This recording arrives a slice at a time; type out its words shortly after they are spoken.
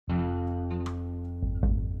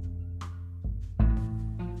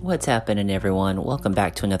What's happening, everyone? Welcome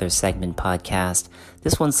back to another segment podcast.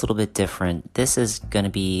 This one's a little bit different. This is going to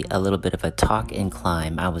be a little bit of a talk and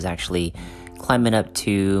climb. I was actually climbing up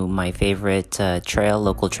to my favorite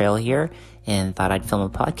local trail here, and thought I'd film a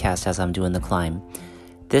podcast as I'm doing the climb.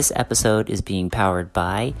 This episode is being powered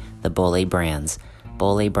by the Bolle brands.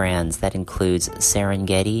 Bolle brands, that includes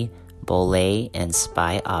Serengeti, Bolle, and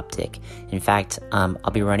Spy Optic. In fact,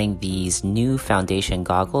 I'll be running these new foundation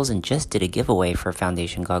goggles and just did a giveaway for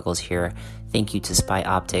foundation goggles here. Thank you to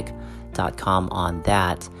spyoptic.com on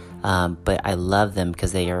that. But I love them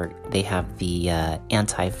because they have the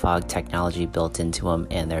anti-fog technology built into them,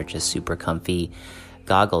 and they're just super comfy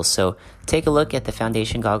goggles. So take a look at the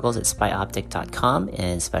foundation goggles at spyoptic.com,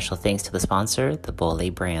 and special thanks to the sponsor, the Bolle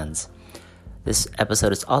brands. This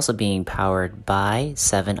episode is also being powered by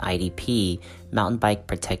 7IDP, Mountain Bike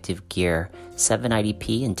Protective Gear.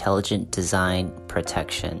 7IDP, Intelligent Design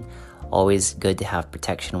Protection. Always good to have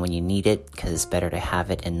protection when you need it, because it's better to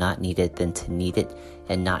have it and not need it than to need it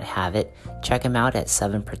and not have it. Check them out at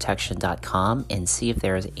 7protection.com and see if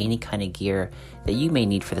there is any kind of gear that you may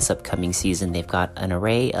need for this upcoming season. They've got an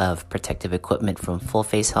array of protective equipment from full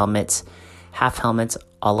face helmets, half helmets,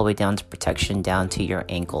 all the way down to protection down to your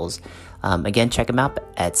ankles. Again, check them out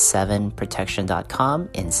at 7protection.com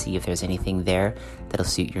and see if there's anything there that'll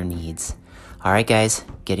suit your needs. All right, guys,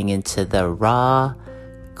 getting into the raw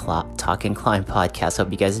Talk and Climb podcast.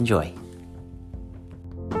 Hope you guys enjoy.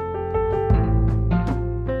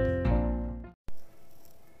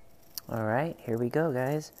 All right, here we go,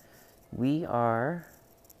 guys. We are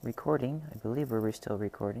recording. I believe we're still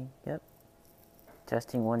recording. Yep.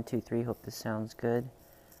 Testing 1, 2, 3. Hope this sounds good.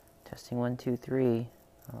 Testing 1, 2, 3.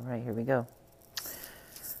 All right, here we go.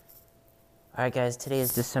 All right, guys, today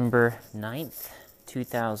is December 9th,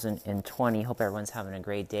 2020. Hope everyone's having a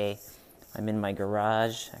great day. I'm in my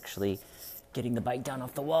garage, actually getting the bike down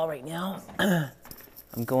off the wall right now.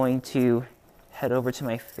 I'm going to head over to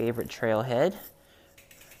my favorite trailhead,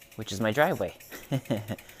 which is my driveway.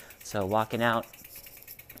 So walking out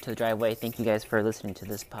to the driveway. Thank you guys for listening to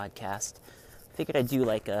this podcast. Figured I'd do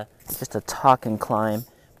just a talk and climb.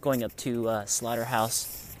 Going up to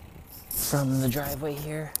Slaughterhouse from the driveway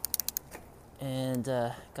here, and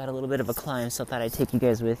got a little bit of a climb, so I thought I'd take you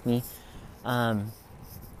guys with me. A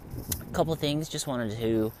couple of things, just wanted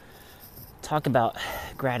to talk about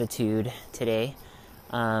gratitude today.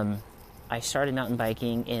 I started mountain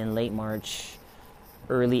biking in late March,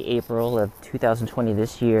 early April of 2020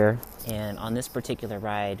 this year, and on this particular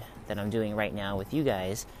ride that I'm doing right now with you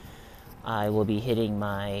guys, I will be hitting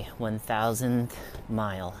my 1,000th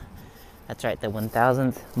mile. That's right, the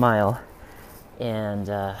 1,000th mile. And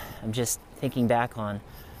I'm just thinking back on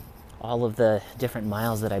all of the different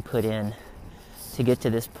miles that I put in to get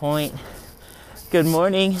to this point. Good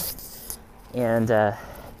morning. And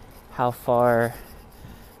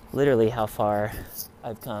literally how far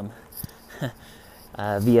I've come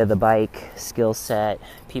via the bike, skill set,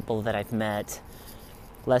 people that I've met,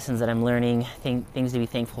 lessons that I'm learning, things to be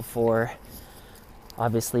thankful for.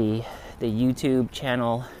 Obviously, the YouTube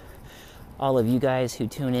channel, all of you guys who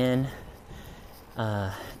tune in,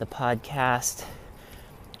 the podcast,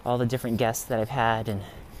 all the different guests that I've had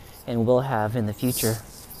and will have in the future.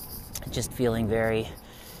 Just feeling very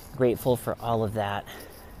grateful for all of that.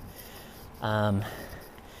 As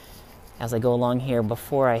I go along here,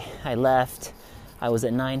 before I left, I was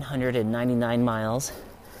at 999 miles.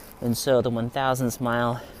 And so the 1,000th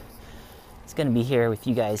mile is going to be here with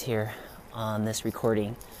you guys here on this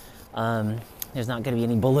recording. There's not going to be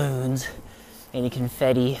any balloons, any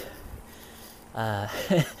confetti, none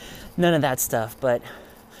of that stuff. But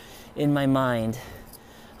in my mind,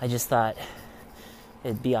 I just thought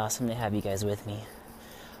it'd be awesome to have you guys with me.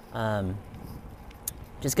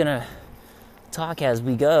 Just going to talk as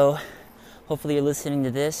we go. Hopefully you're listening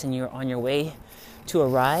to this and you're on your way to a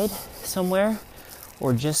ride somewhere,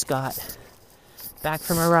 or just got back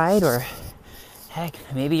from a ride, or heck,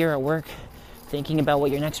 maybe you're at work thinking about what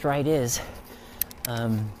your next ride is.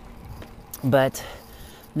 But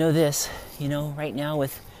know this, right now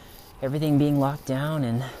with everything being locked down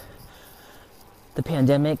and the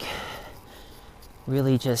pandemic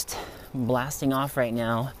really just blasting off right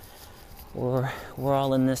now, we're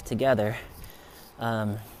all in this together.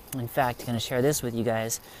 In fact, I'm going to share this with you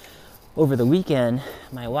guys. Over the weekend,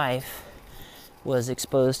 my wife was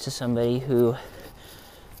exposed to somebody who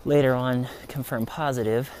later on confirmed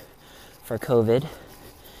positive for COVID,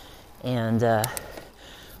 and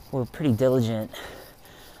we're pretty diligent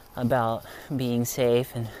about being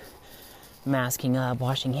safe and masking up,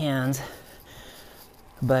 washing hands,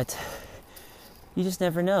 but you just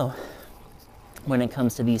never know when it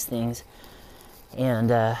comes to these things.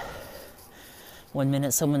 And one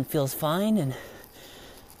minute someone feels fine, and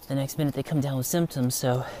the next minute they come down with symptoms.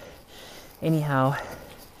 So anyhow,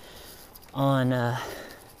 on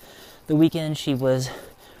the weekend she was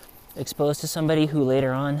exposed to somebody who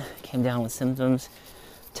later on came down with symptoms,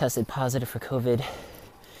 tested positive for COVID.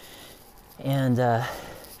 And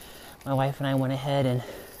my wife and I went ahead and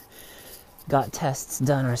got tests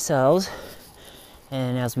done ourselves.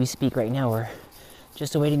 And as we speak right now, we're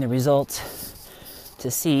just awaiting the results to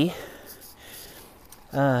see.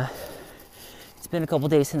 It's been a couple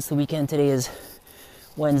days since the weekend. Today is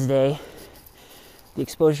Wednesday. The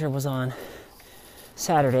exposure was on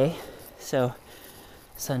Saturday. So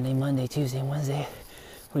Sunday, Monday, Tuesday, Wednesday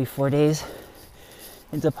will be 4 days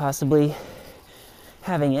into possibly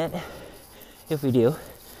having it, if we do.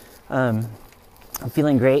 I'm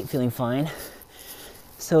feeling great, feeling fine.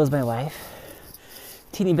 So is my wife.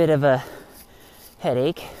 Teeny bit of a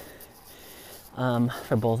headache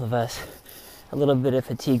for both of us. A little bit of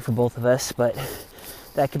fatigue for both of us, but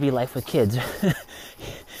that could be life with kids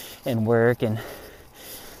and work and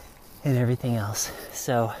everything else.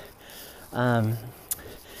 So the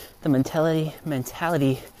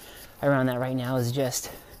mentality around that right now is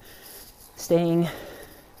just staying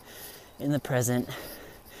in the present,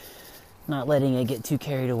 not letting it get too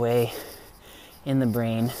carried away in the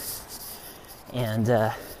brain,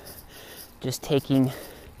 and just taking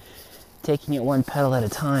it one pedal at a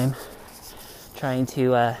time, trying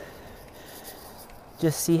to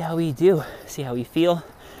just see how we do, see how we feel,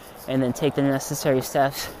 and then take the necessary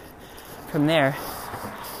steps from there.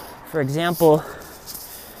 For example,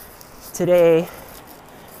 today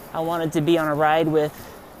I wanted to be on a ride with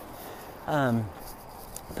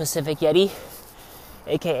Pacific Yeti,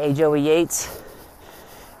 aka Joey Yates.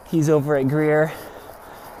 He's over at Greer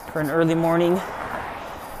for an early morning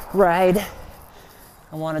ride.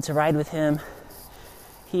 I wanted to ride with him.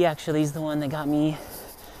 He actually is the one that got me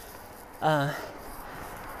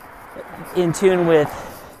in tune with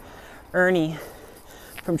Ernie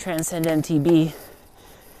from Transcend MTB,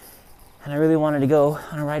 and I really wanted to go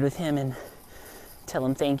on a ride with him and tell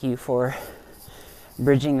him thank you for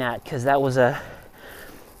bridging that, because that was a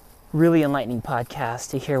really enlightening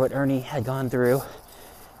podcast to hear what Ernie had gone through,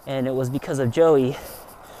 and it was because of Joey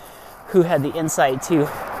who had the insight to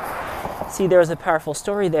see there was a powerful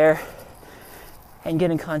story there and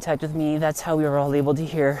get in contact with me. That's how we were all able to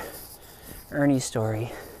hear Ernie's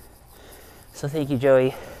story. So thank you,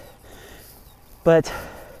 Joey. But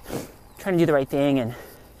trying to do the right thing and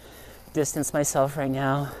distance myself right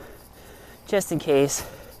now, just in case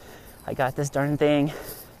I got this darn thing.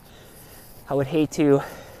 I would hate to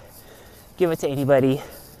give it to anybody.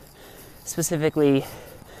 Specifically,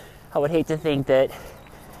 I would hate to think that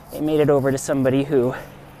it made it over to somebody who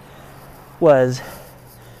was,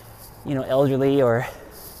 elderly or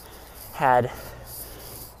had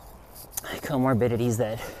comorbidities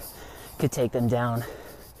that could take them down,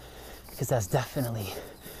 because that's definitely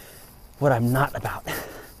what I'm not about.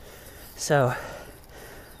 So,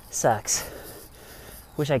 sucks.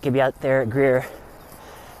 Wish I could be out there at Greer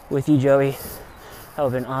with you, Joey. That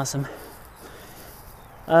would have been awesome.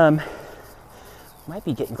 Might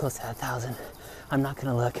be getting close to 1,000. I'm not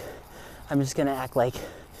gonna look. I'm just gonna act like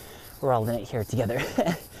we're all in it here together.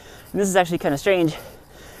 And this is actually kind of strange.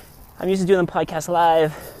 I'm used to doing the podcast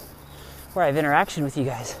live where I have interaction with you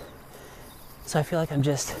guys. So I feel like I'm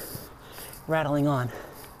just rattling on.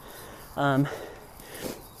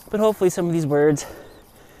 But hopefully some of these words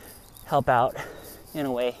help out in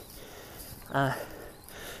a way.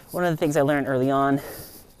 One of the things I learned early on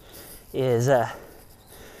is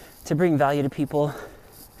to bring value to people.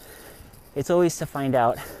 It's always to find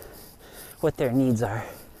out what their needs are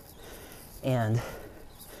and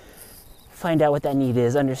find out what that need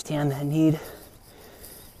is, understand that need,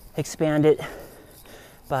 expand it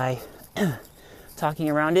by talking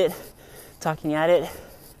around it, talking at it,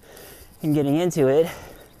 and getting into it,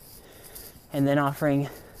 and then offering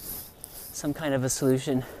some kind of a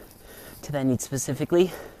solution to that need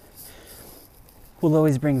specifically will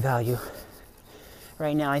always bring value.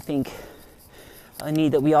 Right now, I think a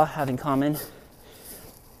need that we all have in common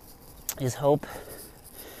is hope.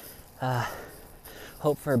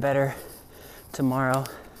 Hope for a better tomorrow.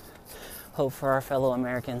 Hope for our fellow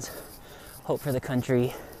Americans. Hope for the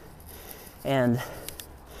country. And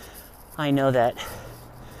I know that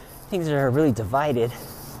things are really divided,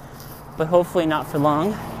 but hopefully not for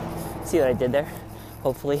long. See what I did there?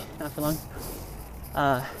 Hopefully not for long.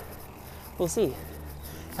 We'll see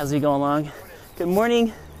as we go along. Good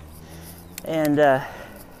morning. And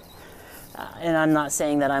I'm not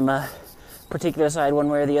saying that I'm a particular side one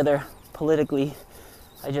way or the other politically.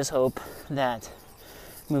 I just hope that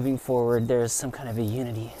moving forward, there's some kind of a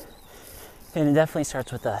unity. And it definitely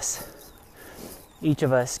starts with us. Each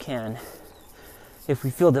of us can, if we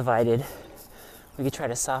feel divided, we could try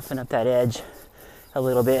to soften up that edge a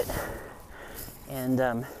little bit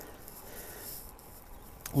and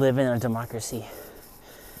live in a democracy.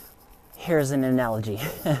 Here's an analogy.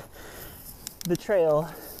 The trail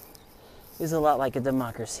is a lot like a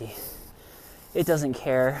democracy. It doesn't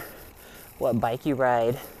care what bike you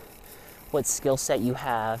ride, what skill set you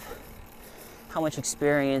have, how much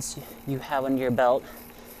experience you have under your belt,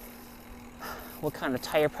 what kind of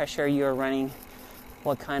tire pressure you are running,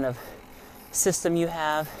 what kind of system you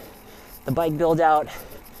have, the bike build out.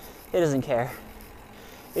 It doesn't care.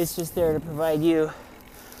 It's just there to provide you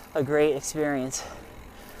a great experience.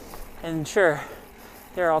 And sure,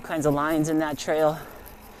 there are all kinds of lines in that trail,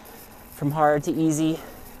 from hard to easy,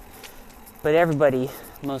 but everybody,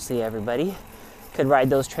 mostly everybody, could ride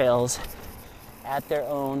those trails at their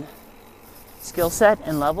own skill set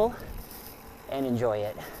and level and enjoy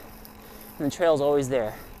it. And the trail's always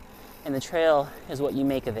there. And the trail is what you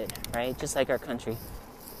make of it, right? Just like our country.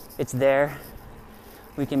 It's there.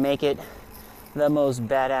 We can make it the most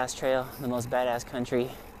badass trail, the most badass country,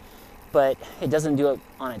 but it doesn't do it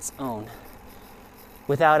on its own.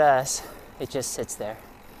 Without us, it just sits there.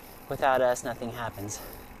 Without us, nothing happens.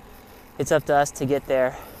 It's up to us to get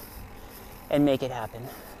there and make it happen.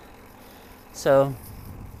 So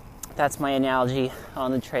that's my analogy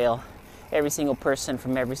on the trail. Every single person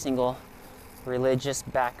from every single religious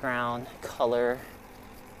background, color,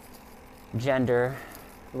 gender,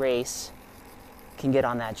 race can get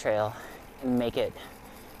on that trail and make it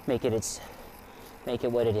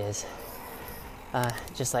what it is.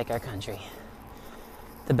 Just like our country.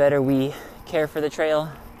 The better we care for the trail,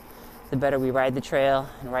 the better we ride the trail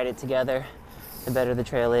and ride it together, the better the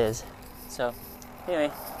trail is. So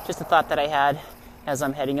anyway, just a thought that I had as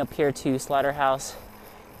I'm heading up here to Slaughterhouse.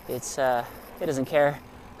 It doesn't care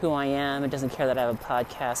who I am. It doesn't care that I have a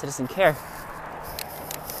podcast. It doesn't care.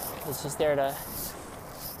 It's just there to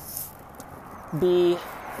be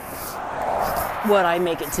what I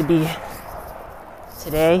make it to be.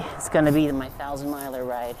 Today, it's going to be my 1,000-miler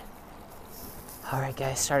ride. All right,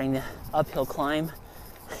 guys, starting the uphill climb.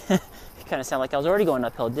 It kind of sounded like I was already going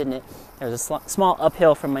uphill, didn't it? There was a small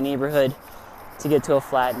uphill from my neighborhood to get to a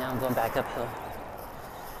flat. Now I'm going back uphill.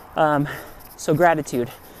 So gratitude.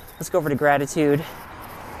 Let's go over to gratitude.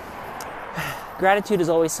 Gratitude is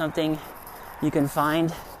always something you can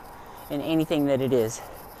find in anything that it is.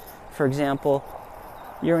 For example,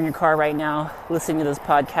 you're in your car right now listening to this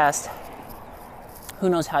podcast. Who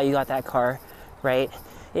knows how you got that car, right?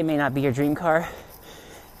 It may not be your dream car.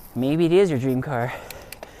 Maybe it is your dream car.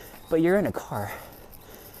 But you're in a car.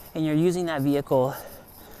 And you're using that vehicle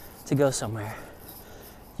to go somewhere.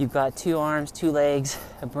 You've got 2 arms, 2 legs,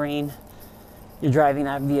 a brain. You're driving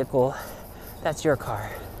that vehicle. That's your car.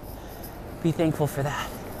 Be thankful for that.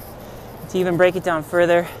 To even break it down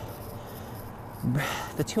further,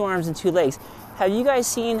 the 2 arms and 2 legs. Have you guys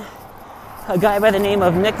seen a guy by the name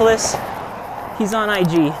of Nicholas? He's on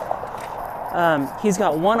IG. He's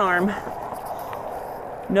got 1 arm,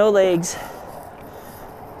 no legs,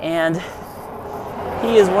 and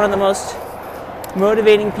he is one of the most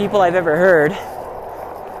motivating people I've ever heard.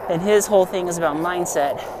 And his whole thing is about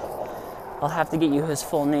mindset. I'll have to get you his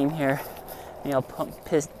full name here. Maybe I'll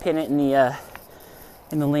pin it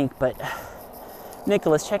in the link. But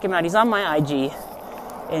Nicholas, check him out. He's on my IG,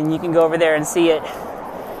 and you can go over there and see it.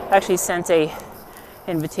 I actually sent a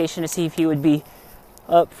invitation to see if he would be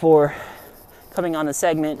up for coming on the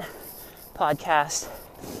segment podcast.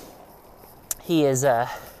 He is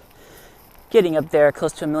getting up there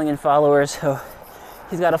close to 1 million followers, so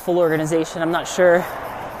he's got a full organization. I'm not sure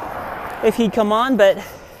if he'd come on, but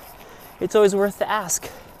it's always worth to ask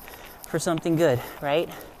for something good, right?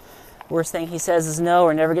 Worst thing he says is no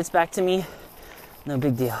or never gets back to me, no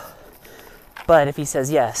big deal. But if he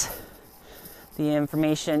says yes, the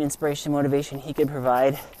information, inspiration, motivation he could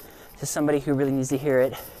provide to somebody who really needs to hear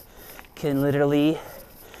it can literally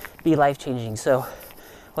be life-changing. So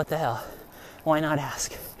what the hell? Why not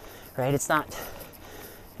ask, right? It's not,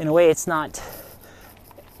 in a way, it's not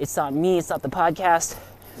me, it's not the podcast.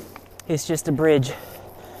 It's just a bridge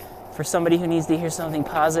for somebody who needs to hear something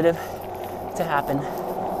positive to happen.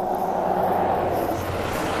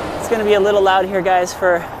 It's going to be a little loud here, guys,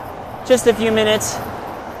 for just a few minutes.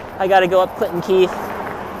 I got to go up Clinton Keith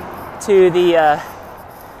to the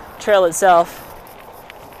trail itself.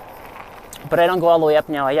 But I don't go all the way up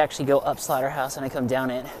now. I actually go up Slaughterhouse and I come down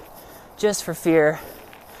it just for fear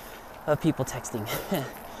of people texting.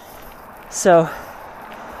 So,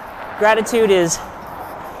 gratitude is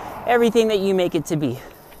everything that you make it to be.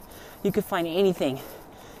 You could find anything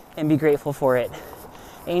and be grateful for it.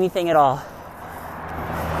 Anything at all.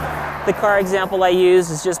 The car example I use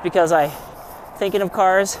is just because I'm thinking of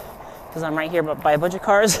cars, because I'm right here by a bunch of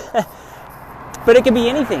cars. But it could be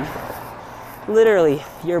anything. Literally,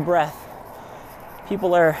 your breath.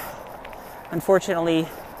 People are unfortunately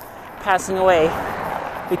passing away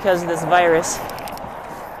because of this virus,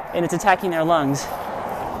 and it's attacking their lungs.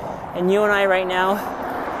 And you and I right now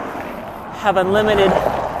have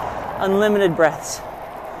unlimited breaths.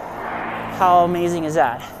 How amazing is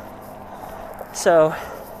that? So,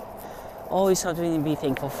 always something to be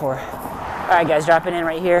thankful for. All right, guys, dropping in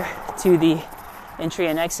right here to the entry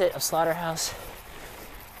and exit of Slaughterhouse.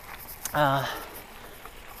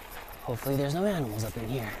 Hopefully there's no animals up in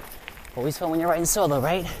here. Always fun when you're riding solo,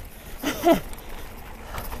 right?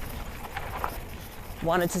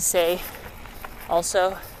 Wanted to say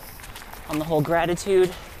also on the whole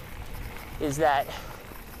gratitude is that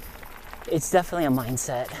it's definitely a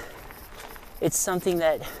mindset. It's something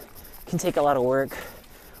that can take a lot of work.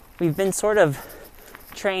 We've been sort of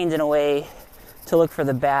trained in a way to look for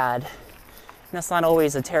the bad. And that's not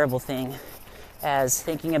always a terrible thing, as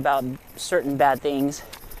thinking about certain bad things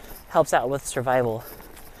helps out with survival.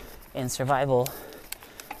 And survival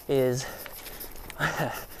is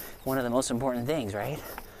one of the most important things, right?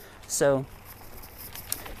 So,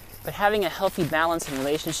 but having a healthy balance and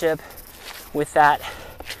relationship with that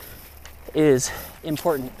is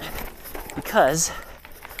important, because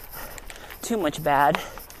too much bad,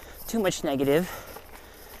 too much negative,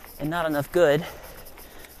 and not enough good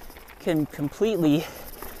can completely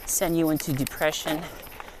send you into depression,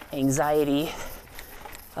 anxiety,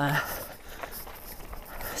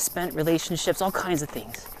 spent relationships, all kinds of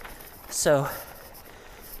things. So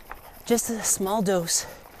just a small dose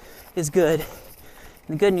is good. And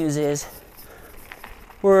the good news is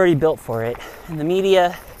we're already built for it. And the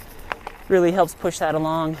media really helps push that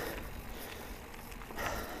along.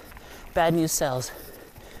 Bad news sells,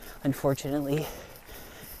 unfortunately.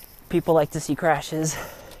 People like to see crashes,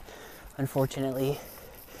 unfortunately.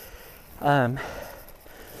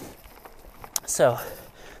 So,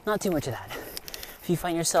 not too much of that. If you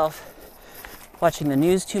find yourself watching the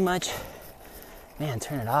news too much, man,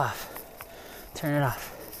 turn it off. Turn it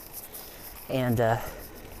off. And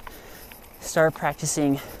start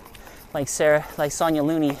practicing like Sonia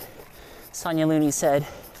Looney. Sonia Looney said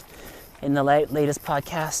in the latest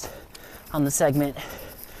podcast on the segment,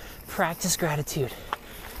 practice gratitude.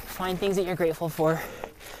 Find things that you're grateful for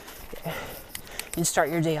and start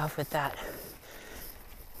your day off with that.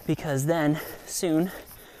 Because then, soon,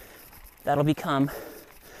 that'll become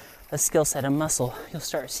a skill set, a muscle. You'll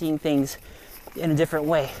start seeing things in a different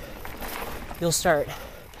way. You'll start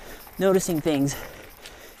noticing things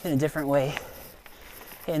in a different way.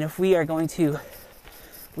 And if we are going to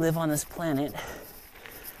live on this planet,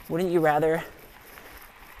 wouldn't you rather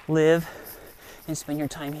live and spend your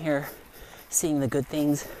time here seeing the good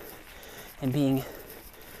things and being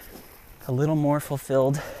a little more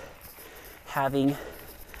fulfilled, having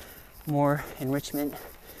more enrichment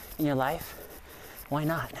in your life? Why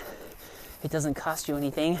not? It doesn't cost you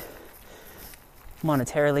anything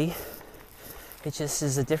monetarily. It just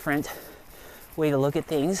is a different way to look at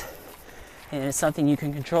things, and it's something you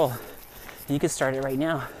can control. And you can start it right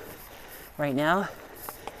now. Right now,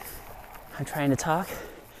 I'm trying to talk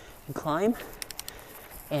and climb,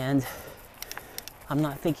 and I'm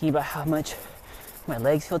not thinking about how much my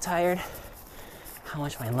legs feel tired, how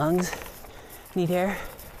much my lungs need air.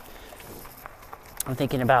 I'm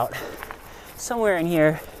thinking about somewhere in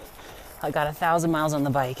here, I got 1,000 miles on the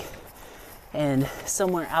bike, and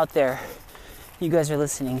somewhere out there, you guys are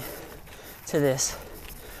listening to this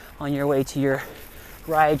on your way to your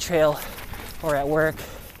ride, trail, or at work,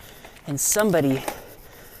 and somebody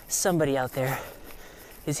out there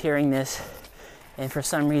is hearing this, and for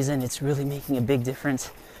some reason, it's really making a big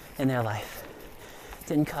difference in their life. It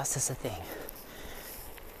didn't cost us a thing.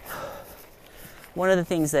 One of the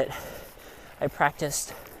things that I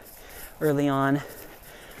practiced early on,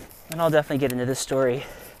 and I'll definitely get into this story.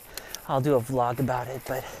 I'll do a vlog about it,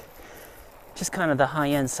 but just kind of the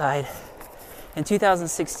high-end side. In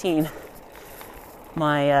 2016,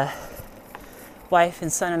 my wife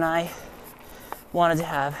and son and I wanted to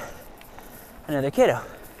have another kiddo.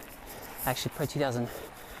 Actually, probably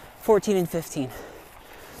 2014 and 15.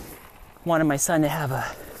 Wanted my son to have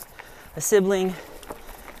a sibling.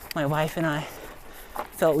 My wife and I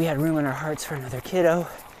felt we had room in our hearts for another kiddo.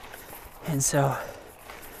 And so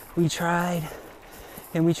we tried,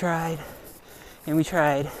 and we tried, and we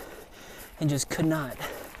tried, and just could not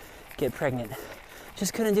get pregnant.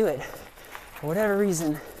 Just couldn't do it. For whatever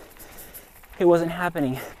reason, it wasn't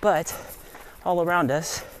happening. But all around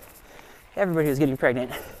us, everybody was getting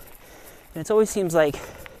pregnant. And it always seems like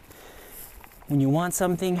when you want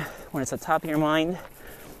something, when it's at the top of your mind,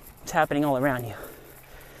 it's happening all around you.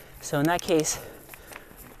 So in that case,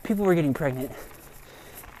 people were getting pregnant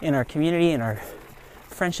in our community, in our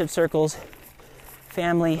friendship circles,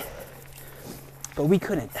 family, but we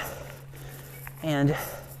couldn't. And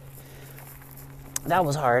that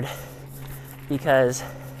was hard because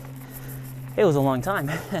it was a long time.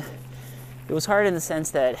 It was hard in the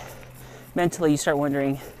sense that mentally you start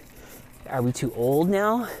wondering, are we too old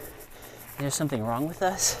now? Is there something wrong with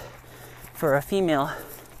us? For a female,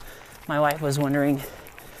 my wife was wondering,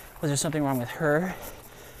 was there something wrong with her?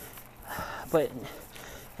 But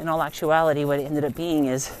in all actuality, what it ended up being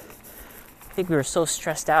is, I think we were so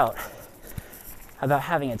stressed out about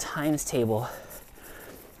having a times table.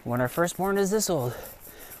 When our firstborn is this old,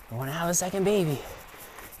 we want to have a second baby.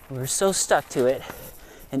 We were so stuck to it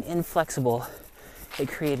and inflexible, it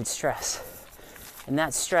created stress. And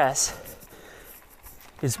that stress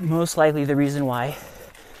is most likely the reason why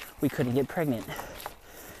we couldn't get pregnant.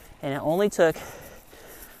 And it only took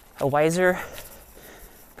a wiser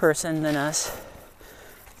person than us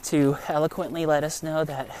to eloquently let us know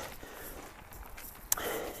that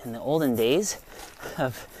in the olden days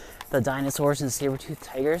of the dinosaurs and saber-toothed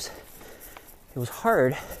tigers, it was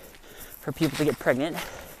hard for people to get pregnant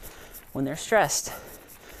when they're stressed.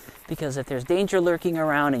 Because if there's danger lurking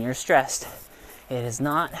around and you're stressed, it is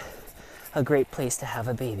not a great place to have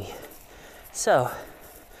a baby. So,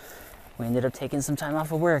 we ended up taking some time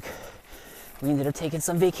off of work. We ended up taking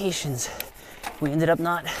some vacations. We ended up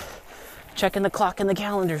not checking the clock and the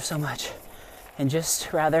calendar so much, and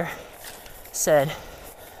just rather said,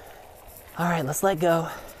 all right, let's let go.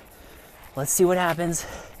 Let's see what happens.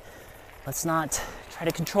 Let's not try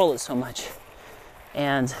to control it so much.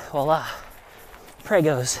 And voila,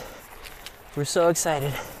 pregos. We're so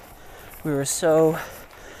excited. We were so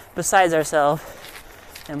besides ourselves.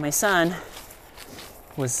 And my son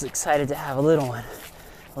was excited to have a little one,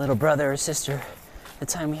 a little brother or sister. At the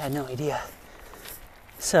time we had no idea.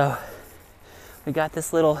 So we got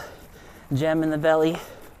this little gem in the belly.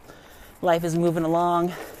 Life is moving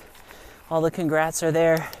along. All the congrats are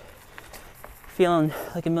there. Feeling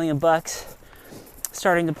like $1,000,000.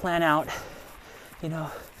 Starting to plan out,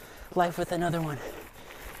 life with another one.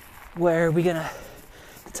 Where are we gonna,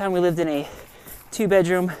 at the time we lived in a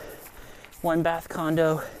 2-bedroom, 1-bath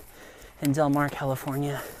condo in Del Mar,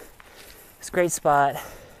 California. It's a great spot,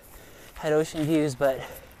 had ocean views, but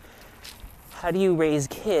how do you raise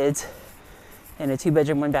kids in a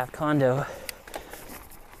 2-bedroom, 1-bath condo?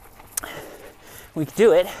 We could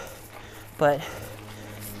do it, but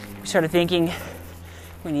we started thinking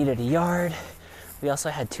we needed a yard. We also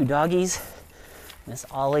had 2 doggies, Miss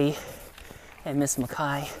Ollie and Miss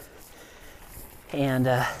Mackay. And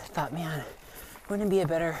thought, man, wouldn't it be a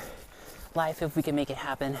better life if we could make it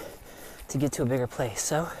happen to get to a bigger place?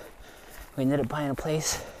 So we ended up buying a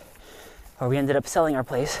place, or we ended up selling our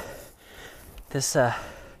place. This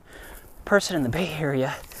person in the Bay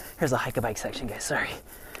Area, here's a hike a bike section, guys, sorry.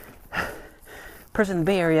 Person in the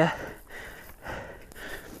Bay Area,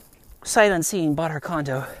 sight unseen, bought our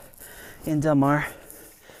condo in Del Mar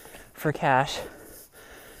for cash.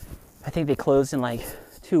 I think they closed in like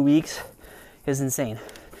 2 weeks. It was insane.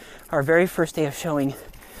 Our very first day of showing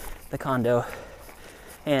the condo,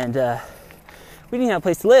 and we didn't have a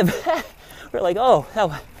place to live. We were like, oh,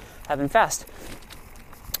 that happened fast.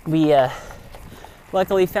 We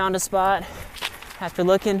luckily found a spot after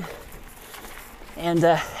looking, and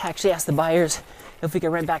actually asked the buyers if we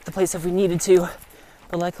could rent back the place if we needed to.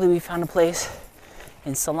 But luckily we found a place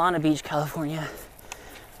in Solana Beach, California,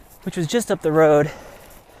 which was just up the road.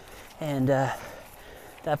 And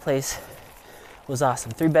that place was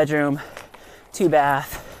awesome. 3-bedroom,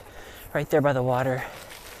 2-bath, right there by the water.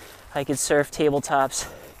 I could surf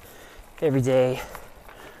tabletops every day.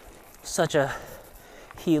 Such a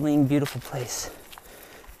healing, beautiful place.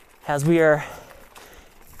 As we are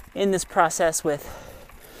in this process with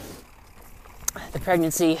the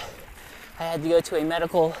pregnancy, I had to go to a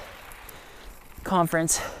medical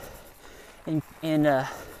conference in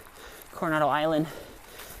Coronado Island.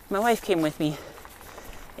 My wife came with me,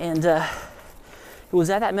 and it was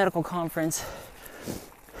at that medical conference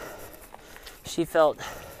she felt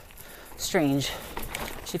strange.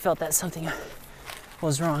 She felt that something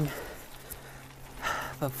was wrong.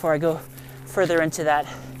 But before I go further into that,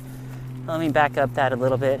 let me back up that a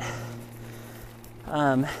little bit.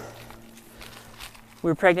 We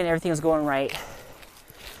were pregnant, everything was going right.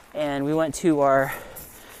 And we went to our,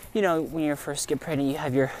 when you first get pregnant, you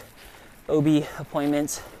have your OB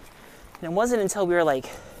appointments. And it wasn't until we were like,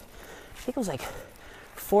 I think it was like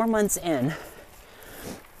 4 months in,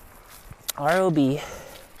 our OB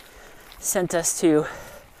sent us to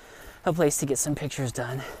a place to get some pictures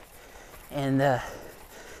done. And the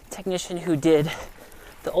technician who did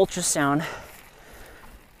the ultrasound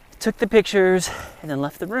took the pictures and then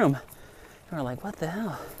left the room. And we're like, what the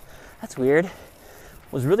hell? That's weird. It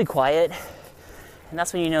was really quiet. And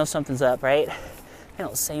that's when you know something's up, right? They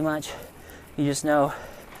don't say much. You just know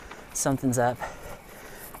something's up.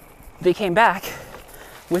 They came back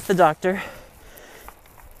with the doctor.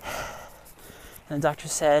 And the doctor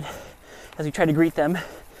said, as we tried to greet them,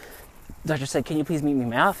 the doctor said, can you please meet me in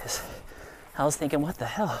my office? I was thinking, what the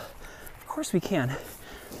hell? Of course we can.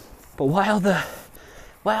 But why all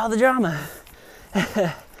the drama?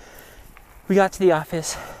 We got to the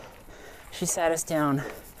office. She sat us down.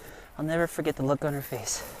 I'll never forget the look on her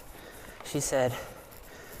face. She said,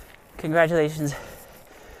 congratulations,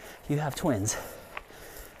 you have twins.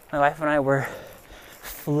 My wife and I were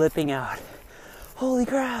flipping out. Holy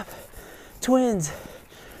crap, twins.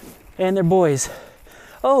 And they're boys.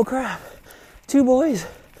 Oh crap, 2 boys,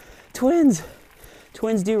 twins.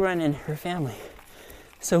 Twins do run in her family.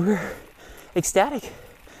 So we're ecstatic.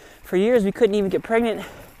 For years we couldn't even get pregnant,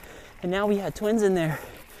 and now we had twins in there.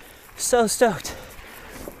 So stoked.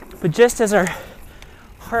 But just as our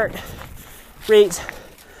heart rate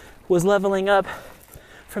was leveling up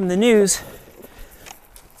from the news,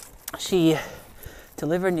 she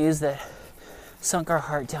delivered news that sunk our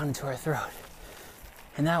heart down into our throat.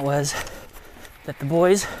 And that was that the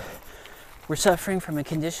boys were suffering from a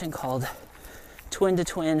condition called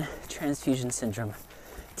twin-to-twin transfusion syndrome,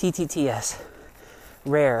 TTTS.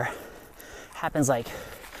 Rare. Happens like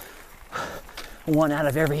 1 out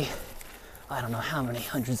of every, I don't know how many,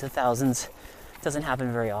 hundreds of thousands. Doesn't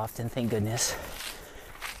happen very often, thank goodness.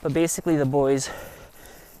 But basically the boys'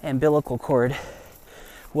 umbilical cord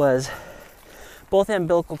was, both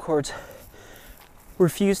umbilical cords were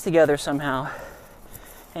fused together somehow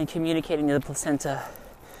and communicating to the placenta,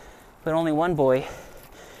 but only one boy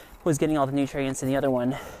was getting all the nutrients and the other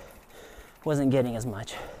one wasn't getting as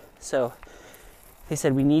much. So they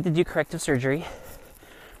said, we need to do corrective surgery,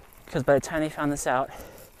 because by the time they found this out,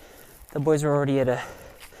 the boys were already at a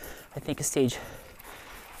stage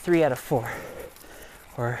 3 out of 4,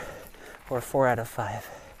 or 4 out of 5.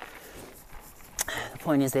 The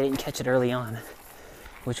point is they didn't catch it early on,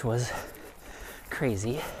 which was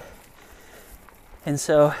crazy. And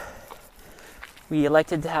so we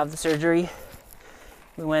elected to have the surgery.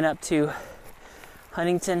 We went up to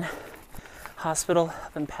Huntington Hospital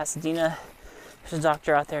up in Pasadena. There's a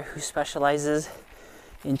doctor out there who specializes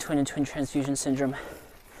in twin-to-twin transfusion syndrome.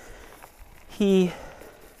 He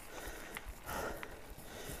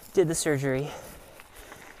did the surgery,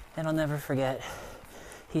 and I'll never forget,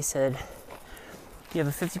 he said, you have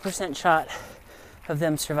a 50% shot of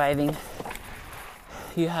them surviving.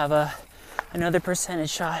 You have another percentage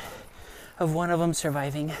shot of one of them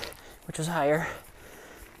surviving, which was higher.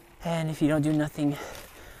 And if you don't do nothing,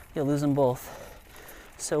 you'll lose them both.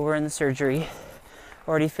 So we're in the surgery,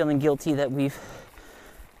 already feeling guilty that we've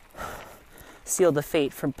sealed the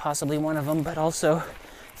fate for possibly one of them, but also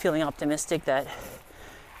feeling optimistic that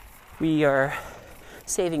we are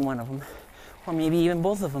saving one of them, or maybe even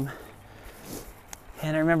both of them.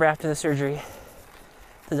 And I remember after the surgery,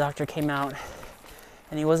 the doctor came out,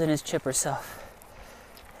 and he wasn't his chipper self.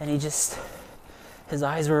 And his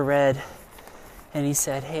eyes were red, and he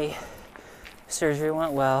said, hey, surgery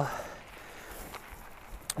went well.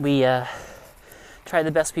 We tried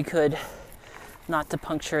the best we could not to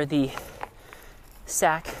puncture the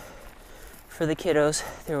sac for the kiddos.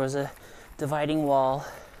 There was a dividing wall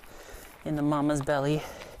in the mama's belly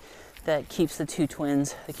that keeps the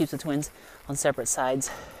twins on separate sides.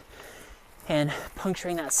 And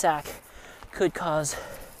puncturing that sac could cause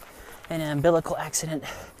an umbilical accident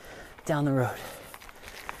down the road.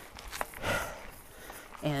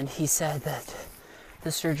 And he said that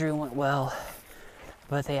the surgery went well,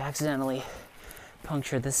 but they accidentally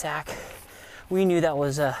punctured the sac. We knew that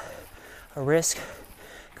was a risk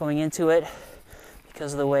going into it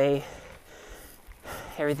because of the way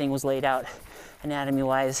everything was laid out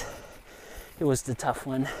anatomy-wise. It was the tough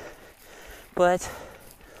one. But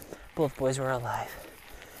both boys were alive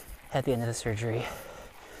at the end of the surgery.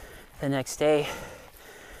 The next day,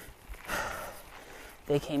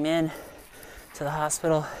 they came in to the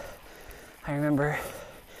hospital. I remember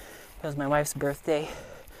it was my wife's birthday,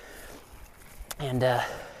 and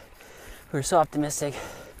we were so optimistic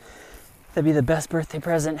that'd be the best birthday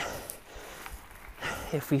present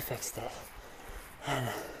if we fixed it. And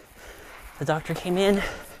the doctor came in,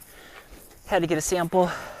 had to get a sample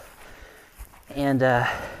and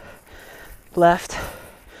left,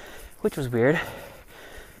 which was weird.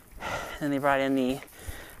 And they brought in the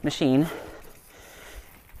machine,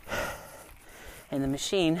 and the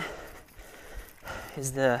machine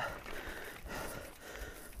is the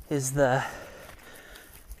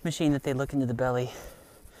machine that they look into the belly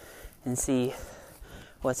and see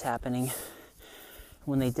what's happening.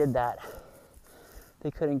 When they did that,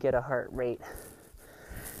 they couldn't get a heart rate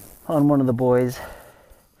on one of the boys,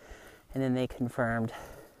 and then they confirmed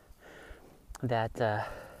that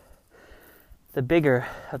the bigger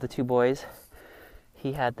of the two boys,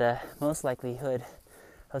 he had the most likelihood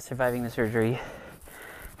of surviving the surgery,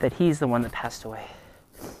 that he's the one that passed away.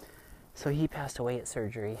 So he passed away at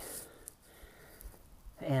surgery,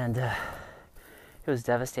 and it was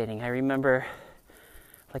devastating. I remember,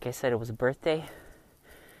 like I said, it was a birthday,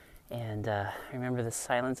 and I remember the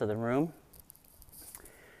silence of the room.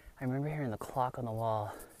 I remember hearing the clock on the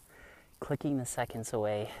wall clicking the seconds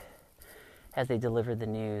away as they delivered the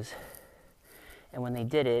news. And when they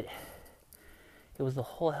did it, it was the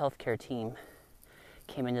whole healthcare team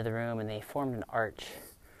came into the room, and they formed an arch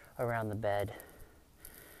around the bed.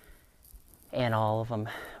 And all of them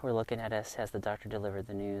were looking at us as the doctor delivered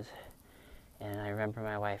the news. And I remember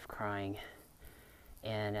my wife crying.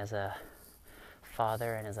 And as a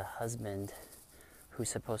father and as a husband who's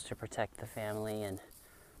supposed to protect the family and,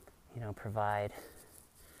 provide,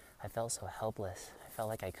 I felt so helpless. I felt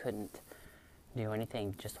like I couldn't do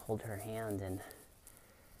anything, just hold her hand and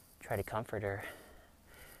try to comfort her.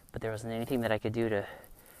 But there wasn't anything that I could do to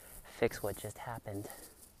fix what just happened.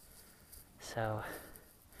 So,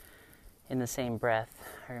 in the same breath,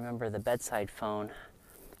 I remember the bedside phone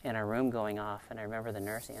in our room going off, and I remember the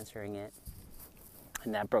nurse answering it,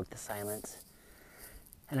 and that broke the silence.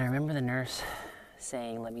 And I remember the nurse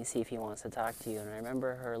saying, "Let me see if he wants to talk to you." And I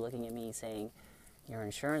remember her looking at me saying, "Your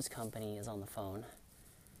insurance company is on the phone."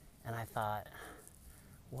 And I thought,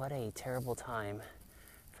 what a terrible time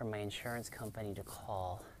for my insurance company to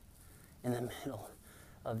call in the middle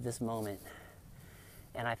of this moment.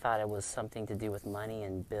 And I thought it was something to do with money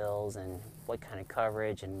and bills and what kind of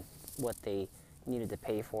coverage and what they needed to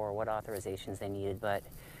pay for, what authorizations they needed. But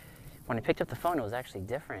when I picked up the phone, it was actually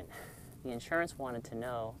different. The insurance wanted to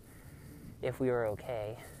know if we were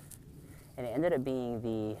okay. And it ended up being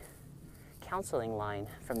the counseling line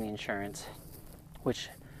from the insurance, which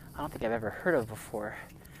I don't think I've ever heard of before.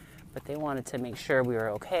 But they wanted to make sure we were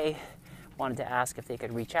okay, wanted to ask if they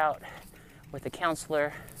could reach out with a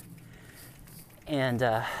counselor and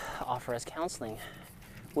offer us counseling,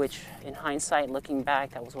 which in hindsight, looking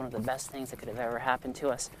back, that was one of the best things that could have ever happened to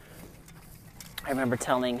us. I remember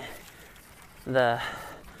telling the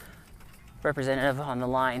representative on the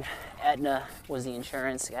line, Aetna was the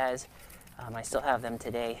insurance guys. I still have them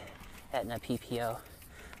today, Aetna PPO.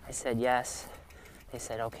 I said yes. They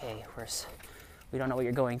said, "Okay, we don't know what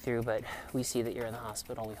you're going through, but we see that you're in the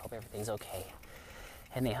hospital and we hope everything's okay."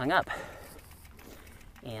 And they hung up.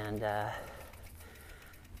 And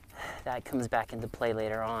that comes back into play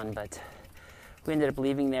later on, but we ended up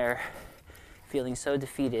leaving there feeling so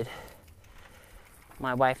defeated.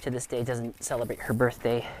 My wife to this day doesn't celebrate her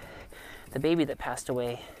birthday. The baby that passed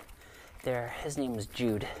away there, his name was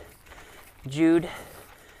Jude. Jude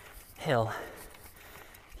Hill.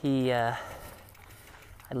 We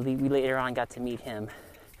later on got to meet him,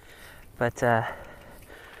 but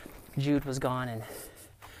Jude was gone, and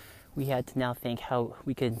we had to now think how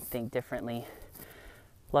we could think differently.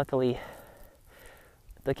 Luckily,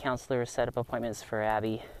 the counselor set up appointments for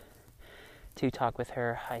Abby to talk with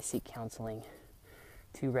her. I seek counseling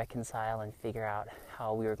to reconcile and figure out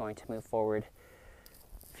how we were going to move forward,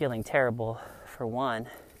 feeling terrible for one,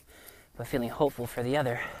 but feeling hopeful for the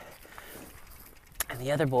other. And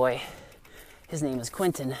the other boy, his name is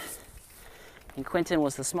Quentin. And Quentin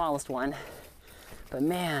was the smallest one. But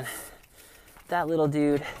man, that little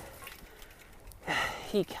dude,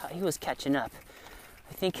 he was catching up.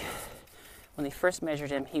 I think when they first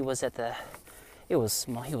measured him, he was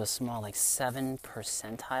small, like 7th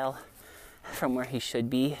percentile from where he should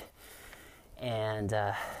be. And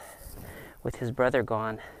with his brother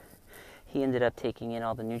gone, he ended up taking in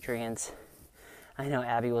all the nutrients. I know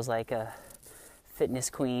Abby was like a fitness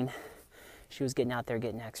queen. She was getting out there,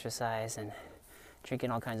 getting exercise and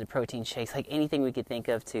drinking all kinds of protein shakes, like anything we could think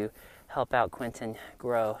of to help out Quentin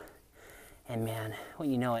grow. And man,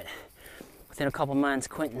 when you know it, within a couple months,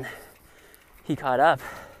 Quentin, he caught up.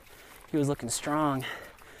 He was looking strong.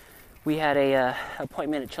 We had a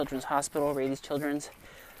appointment at Children's Hospital, Rady's Children's.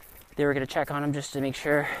 They were going to check on him just to make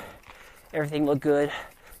sure everything looked good,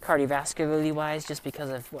 cardiovascularly wise, just because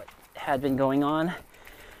of what had been going on.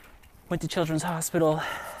 Went to Children's Hospital,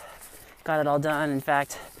 got it all done. In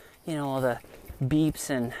fact, all the beeps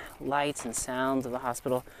and lights and sounds of the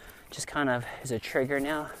hospital just kind of is a trigger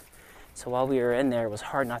now. So while we were in there, it was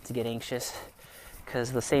hard not to get anxious,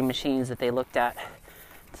 because the same machines that they looked at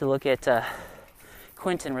to look at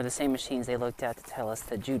Quentin were the same machines they looked at to tell us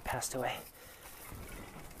that Jude passed away.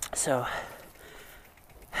 So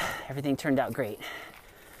everything turned out great.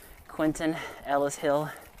 Quentin Ellis Hill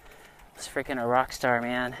was freaking a rock star,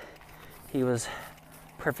 man. He was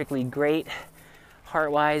perfectly great.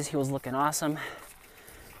 Heart-wise, he was looking awesome.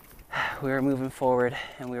 We were moving forward,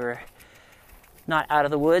 and we were not out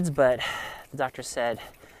of the woods, but the doctor said,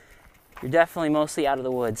 you're definitely mostly out of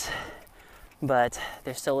the woods, but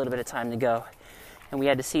there's still a little bit of time to go. And we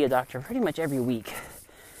had to see a doctor pretty much every week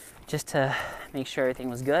just to make sure everything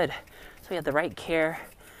was good. So we had the right care,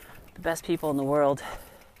 the best people in the world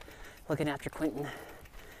looking after Quentin.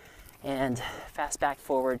 And fast back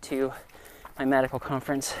forward to my medical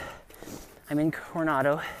conference. I'm in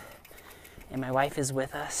Coronado, and my wife is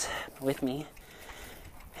with me,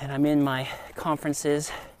 and I'm in my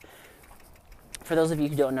conferences. For those of you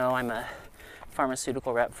who don't know, I'm a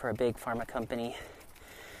pharmaceutical rep for a big pharma company,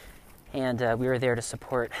 and we were there to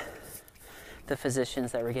support the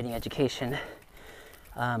physicians that were getting education.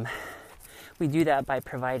 We do that by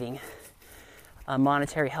providing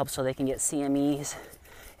monetary help so they can get CMEs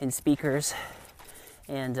and speakers,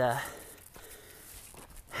 and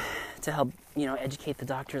to help educate the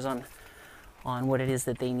doctors on what it is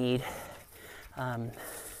that they need.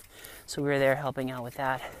 So we were there helping out with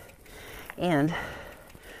that. And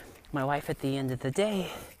my wife at the end of the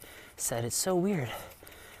day said, it's so weird.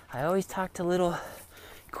 I always talk to little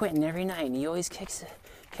Quentin every night, and he always kicks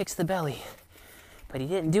the belly, but he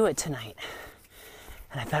didn't do it tonight.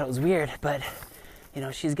 And I thought it was weird, but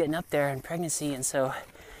she's getting up there in pregnancy, and so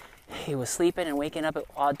he was sleeping and waking up at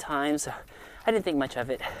odd times. So I didn't think much of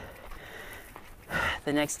it.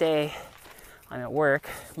 The next day, I'm at work,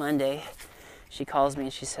 Monday. She calls me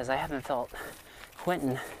and she says, I haven't felt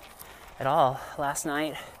Quentin at all last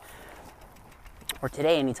night or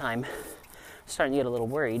today anytime. I'm starting to get a little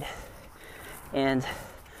worried. And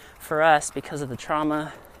for us, because of the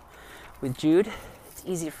trauma with Jude, it's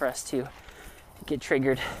easy for us to get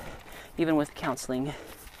triggered, even with counseling.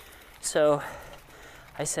 So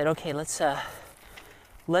I said, okay, let's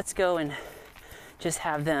go and just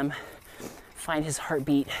have them find his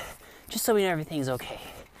heartbeat, just so we know everything's okay.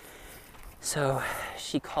 So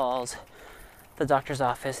she calls the doctor's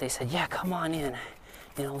office. They said, yeah, come on in.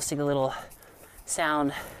 We'll stick a little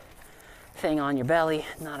sound thing on your belly.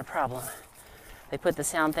 Not a problem. They put the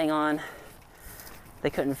sound thing on.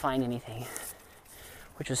 They couldn't find anything,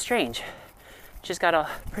 which was strange. Just got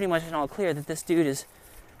pretty much an all clear that this dude is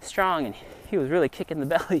strong, and he was really kicking the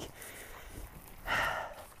belly.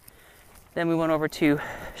 Then we went over to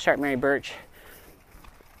Sharp Mary Birch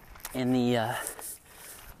in the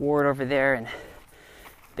ward over there, and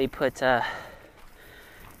they put the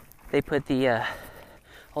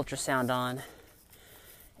ultrasound on,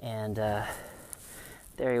 and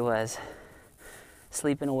there he was,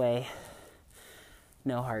 sleeping away,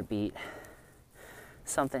 no heartbeat.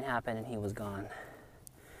 Something happened and he was gone.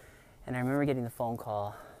 And I remember getting the phone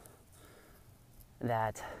call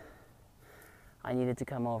that I needed to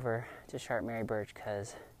come over to Sharp Mary Birch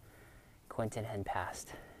because Quentin had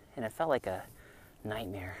passed. And it felt like a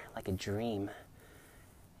nightmare, like a dream.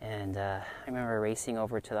 And I remember racing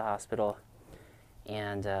over to the hospital,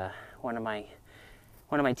 and one of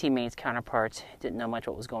my teammates, counterparts, didn't know much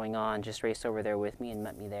what was going on, just raced over there with me and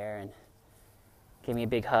met me there and gave me a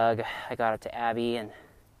big hug. I got up to Abby, and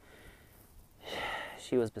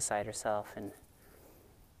she was beside herself, and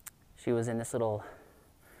she was in this little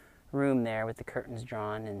room there with the curtains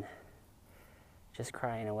drawn and just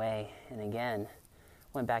crying away. And again,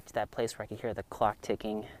 went back to that place where I could hear the clock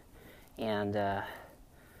ticking, and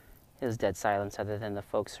it was dead silence other than the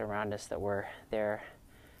folks around us that were there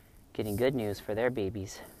getting good news for their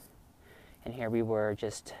babies. And here we were,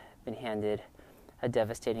 just been handed a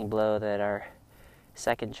devastating blow that our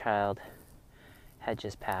second child had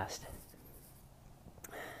just passed.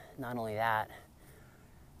 Not only that,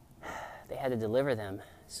 they had to deliver them,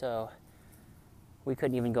 so we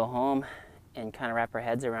couldn't even go home and kind of wrap our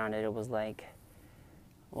heads around it. It was like,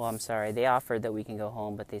 well, I'm sorry, they offered that we can go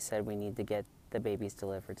home, but they said we need to get the babies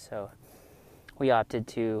delivered. So we opted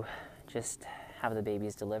to just have the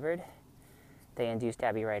babies delivered. They induced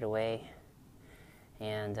Abby right away,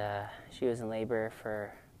 and she was in labor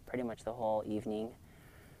for pretty much the whole evening.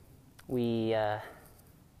 We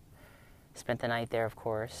spent the night there, of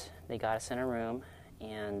course. They got us in a room,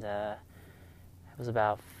 and it was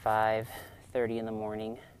about 5:30 in the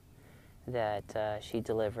morning, that she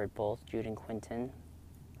delivered both Jude and Quentin,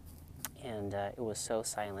 and it was so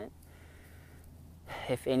silent.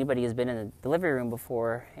 If anybody has been in the delivery room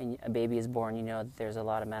before and a baby is born, you know that there's a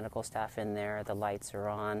lot of medical staff in there. The lights are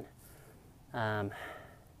on.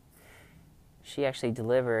 She actually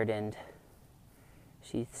delivered, and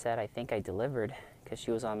she said, I think I delivered, because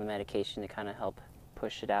she was on the medication to kind of help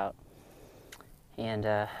push it out. And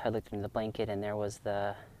I looked into the blanket, and there was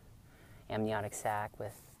the amniotic sac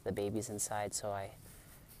with the babies inside. So I,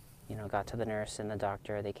 got to the nurse and the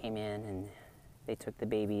doctor. They came in, and they took the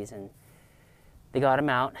babies, and they got them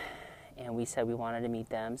out. And we said we wanted to meet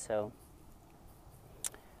them, so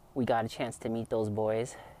we got a chance to meet those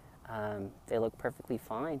boys. They look perfectly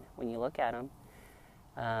fine when you look at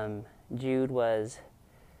them. Jude was,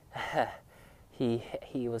 he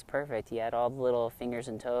was perfect. He had all the little fingers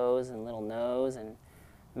and toes and little nose and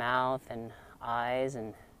mouth and eyes,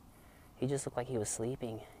 and he just looked like he was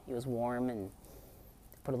sleeping. He was warm, and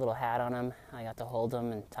put a little hat on him. I got to hold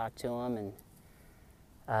him and talk to him.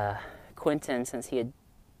 And Quentin, since he had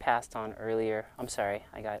passed on earlier, I'm sorry,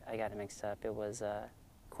 I got it mixed up. It was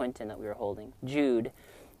Quentin that we were holding. Jude,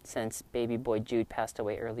 since baby boy Jude passed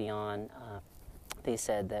away early on, they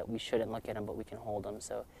said that we shouldn't look at him, but we can hold him.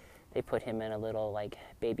 So they put him in a little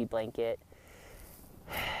baby blanket,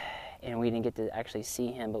 and we didn't get to actually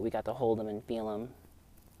see him, but we got to hold him and feel him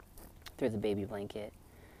through the baby blanket.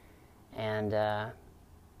 And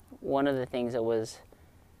one of the things that was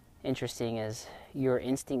interesting is your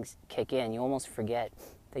instincts kick in. You almost forget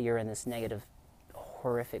that you're in this negative,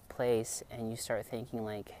 horrific place, and you start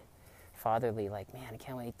thinking fatherly, man, I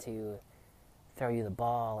can't wait to throw you the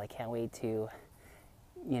ball. I can't wait to,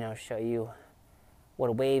 show you what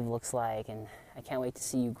a wave looks like, and I can't wait to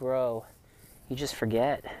see you grow. You just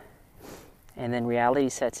forget. And then reality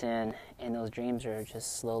sets in, and those dreams are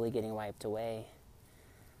just slowly getting wiped away.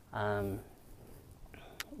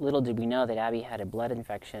 Little did we know that Abby had a blood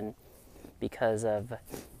infection because of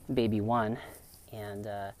baby one, and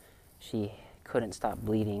she couldn't stop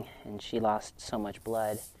bleeding, and she lost so much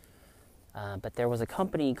blood. But there was a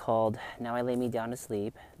company called Now I Lay Me Down to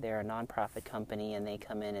Sleep. They're a nonprofit company, and they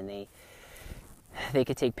come in and they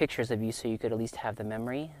could take pictures of you, so you could at least have the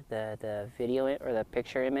memory, the video or the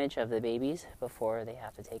picture image of the babies before they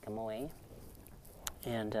have to take them away.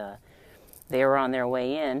 And they were on their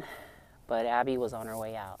way in, but Abby was on her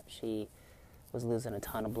way out. She was losing a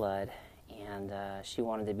ton of blood, and she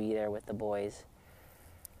wanted to be there with the boys.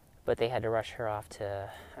 But they had to rush her off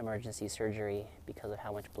to emergency surgery because of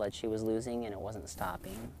how much blood she was losing, and it wasn't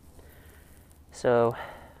stopping. So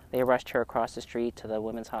they rushed her across the street to the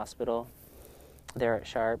women's hospital there at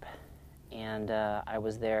Sharp, and I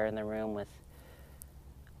was there in the room with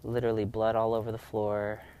literally blood all over the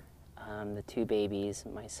floor, the two babies,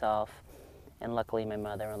 myself, and luckily my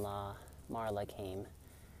mother-in-law, Marla, came,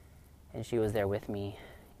 and she was there with me,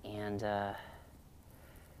 and I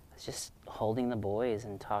was just holding the boys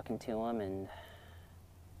and talking to them and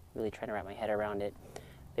really trying to wrap my head around it.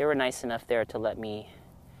 They were nice enough there to let me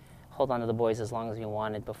hold on to the boys as long as we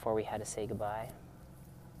wanted before we had to say goodbye.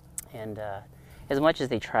 And as much as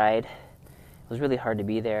they tried, it was really hard to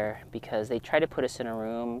be there because they tried to put us in a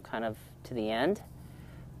room kind of to the end,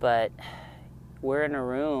 but we're in a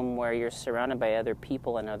room where you're surrounded by other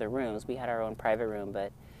people in other rooms. We had our own private room,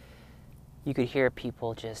 but you could hear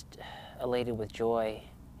people just elated with joy,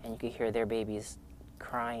 and you could hear their babies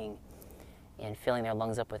crying and filling their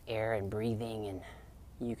lungs up with air and breathing, and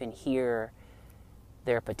you can hear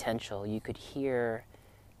their potential. You could hear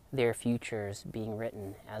their futures being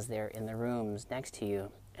written as they're in the rooms next to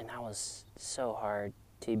you. And that was so hard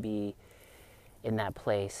to be in that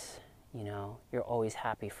place. You're always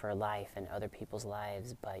happy for life and other people's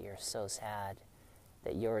lives, but you're so sad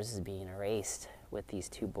that yours is being erased with these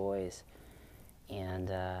two boys. And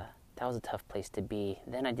that was a tough place to be.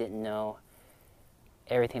 Then I didn't know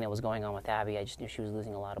everything that was going on with Abby. I just knew she was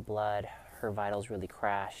losing a lot of blood. Her vitals really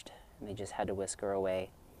crashed, and they just had to whisk her away.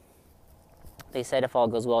 They said if all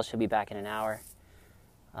goes well, she'll be back in an hour.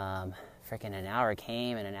 Freaking an hour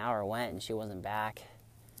came and an hour went, and she wasn't back.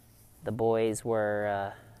 The boys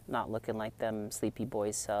were not looking like them sleepy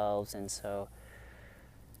boys selves, and so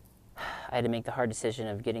I had to make the hard decision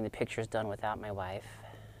of getting the pictures done without my wife.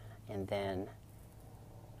 And then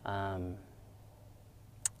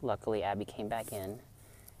luckily Abby came back in,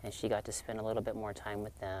 and she got to spend a little bit more time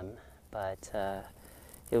with them. But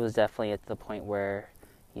it was definitely at the point where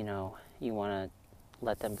you want to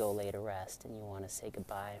let them go lay to rest, and you want to say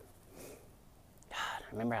goodbye. God,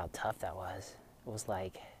 I remember how tough that was. It was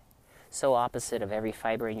so opposite of every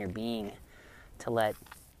fiber in your being to let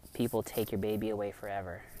people take your baby away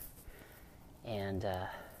forever. And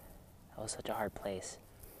That was such a hard place.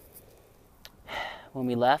 When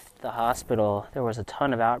we left the hospital, there was a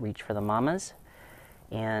ton of outreach for the mamas,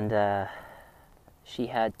 and she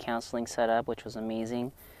had counseling set up, which was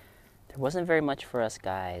amazing. There wasn't very much for us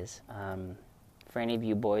guys. For any of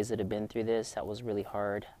you boys that have been through this, that was really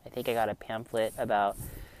hard. I think I got a pamphlet about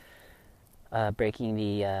breaking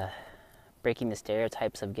the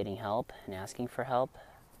stereotypes of getting help and asking for help.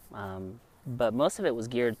 But most of it was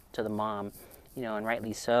geared to the mom, and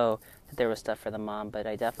rightly so, that there was stuff for the mom, but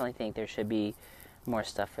I definitely think there should be more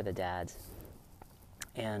stuff for the dads.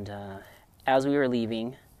 And as we were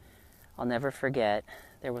leaving, I'll never forget,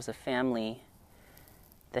 there was a family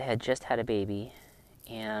that had just had a baby,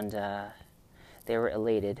 and they were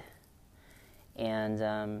elated, and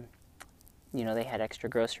they had extra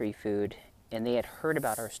grocery food, and they had heard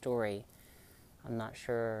about our story. I'm not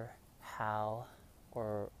sure how,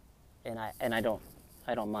 and I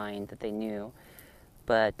don't mind that they knew,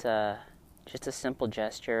 but just a simple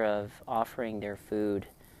gesture of offering their food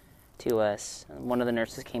to us. One of the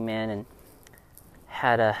nurses came in and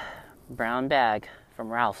had a brown bag from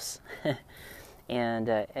Ralph's, and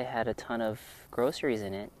it had a ton of groceries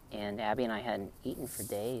in it, and Abby and I hadn't eaten for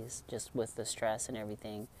days, just with the stress and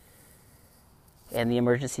everything. And the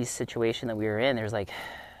emergency situation that we were in, there was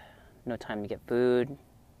no time to get food,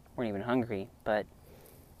 weren't even hungry, but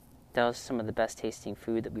that was some of the best tasting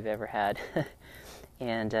food that we've ever had.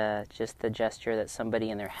 And just the gesture that somebody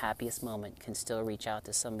in their happiest moment can still reach out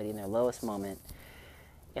to somebody in their lowest moment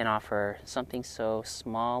and offer something so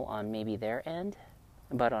small on maybe their end,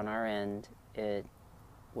 but on our end, it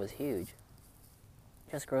was huge.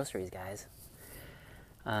 Just groceries, guys.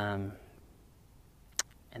 And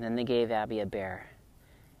then they gave Abby a bear.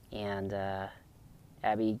 And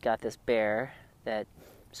Abby got this bear that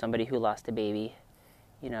somebody who lost a baby,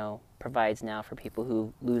 provides now for people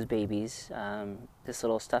who lose babies. This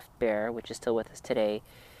little stuffed bear, which is still with us today,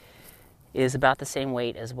 is about the same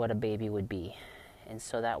weight as what a baby would be. And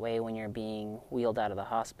so that way, when you're being wheeled out of the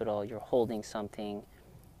hospital, you're holding something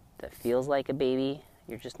that feels like a baby.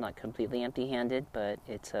 You're just not completely empty-handed, but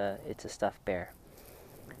it's a stuffed bear.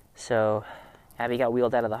 So Abby got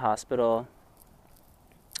wheeled out of the hospital,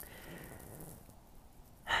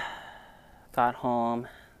 got home,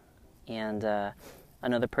 and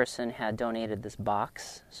another person had donated this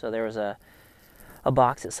box. So there was a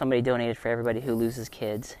box that somebody donated for everybody who loses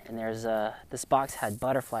kids, and this box had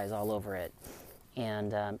butterflies all over it.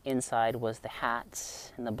 And inside was the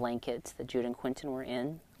hats and the blankets that Jude and Quentin were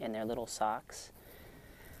in, and their little socks.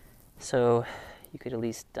 So you could at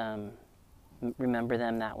least remember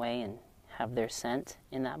them that way and have their scent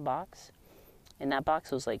in that box. And that box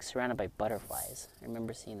was surrounded by butterflies. I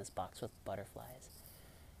remember seeing this box with butterflies.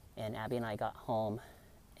 And Abby and I got home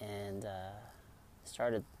and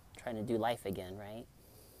started trying to do life again, right?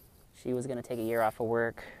 She was going to take a year off of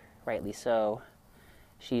work, rightly so.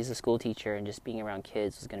 She's a school teacher, and just being around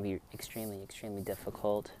kids was going to be extremely, extremely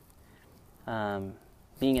difficult.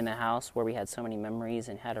 Being in the house where we had so many memories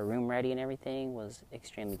and had a room ready and everything was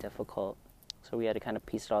extremely difficult. So we had to kind of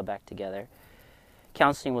piece it all back together.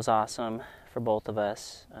 Counseling was awesome for both of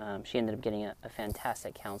us. She ended up getting a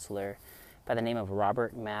fantastic counselor by the name of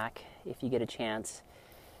Robert Mack. If you get a chance,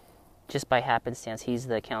 just by happenstance, he's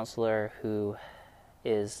the counselor who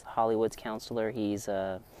is Hollywood's counselor. He's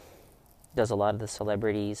does a lot of the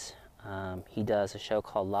celebrities. He does a show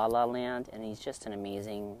called La La Land, and he's just an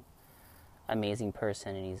amazing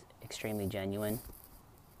person, and he's extremely genuine.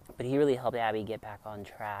 But he really helped Abby get back on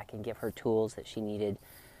track and give her tools that she needed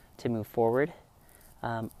to move forward.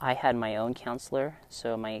 I had my own counselor,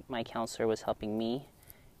 so my counselor was helping me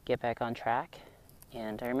get back on track.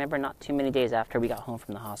 And I remember not too many days after we got home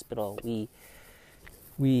from the hospital, we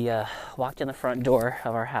walked in the front door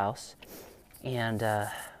of our house, and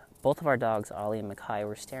both of our dogs, Ollie and Mackay,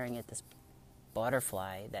 were staring at this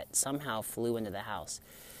butterfly that somehow flew into the house.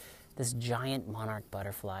 This giant monarch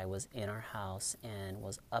butterfly was in our house and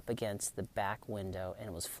was up against the back window, and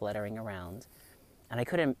it was fluttering around. And I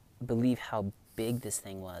couldn't believe how big this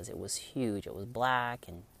thing was. It was huge. It was black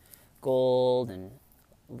and gold and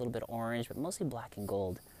a little bit orange, but mostly black and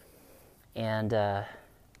gold. And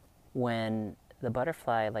when the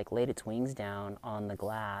butterfly laid its wings down on the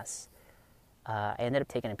glass, I ended up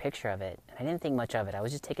taking a picture of it. And I didn't think much of it. I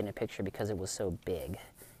was just taking a picture because it was so big.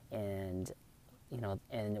 And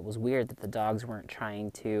and it was weird that the dogs weren't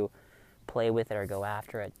trying to play with it or go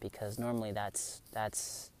after it, because normally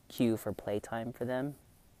that's cue for playtime for them.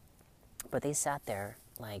 But they sat there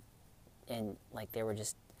they were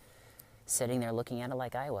just sitting there looking at it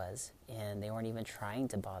like I was, and they weren't even trying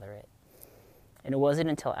to bother it. And it wasn't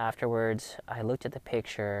until afterwards I looked at the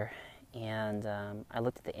picture and I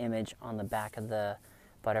looked at the image on the back of the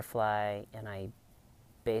butterfly, and I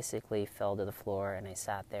basically fell to the floor, and I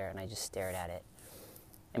sat there and I just stared at it.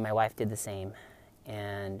 And my wife did the same.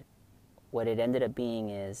 And what it ended up being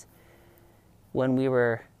is, when we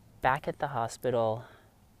were back at the hospital,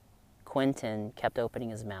 Quentin kept opening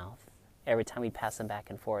his mouth. Every time we'd pass him back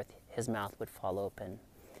and forth, his mouth would fall open,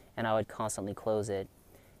 and I would constantly close it.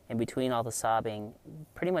 And between all the sobbing,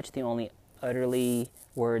 pretty much the only utterly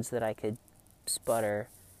words that I could sputter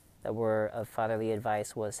that were of fatherly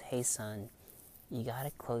advice was, "Hey son, you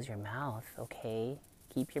gotta close your mouth, okay?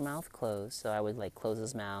 Keep your mouth closed." So I would close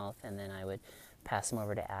his mouth, and then I would pass him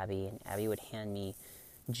over to Abby, and Abby would hand me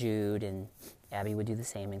Jude, and Abby would do the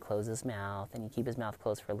same and close his mouth, and he'd keep his mouth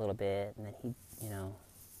closed for a little bit, and then he'd,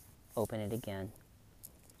 open it again.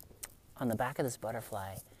 On the back of this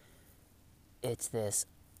butterfly, it's this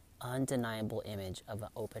undeniable image of an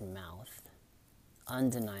open mouth.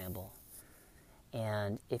 Undeniable.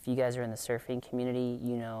 And if you guys are in the surfing community,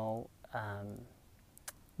 you know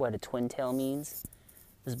what a twin tail means.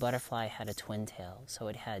 This butterfly had a twin tail, so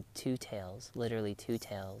it had two tails, literally two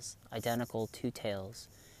tails, identical two tails.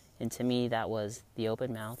 And to me, that was the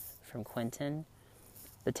open mouth from Quentin.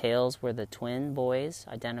 The tails were the twin boys,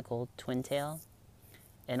 identical twin tail.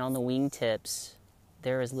 And on the wingtips,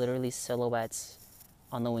 there is literally silhouettes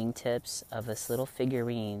on the wingtips of this little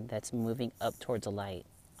figurine that's moving up towards the light.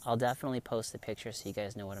 I'll definitely post the picture so you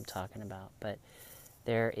guys know what I'm talking about. But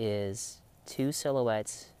there is two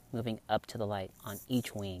silhouettes moving up to the light on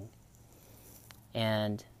each wing.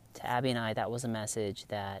 And to Abby and I, that was a message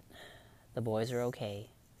that the boys are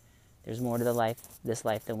okay. There's more to this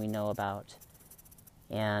life than we know about.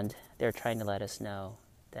 And they're trying to let us know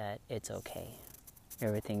that it's okay.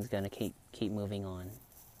 Everything's going to keep moving on.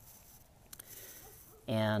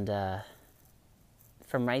 And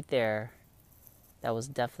from right there, that was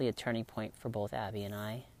definitely a turning point for both Abby and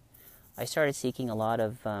I. I started seeking a lot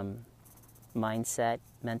of mindset,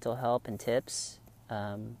 mental help, and tips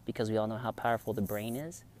because we all know how powerful the brain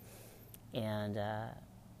is. And I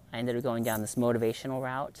ended up going down this motivational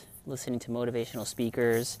route, listening to motivational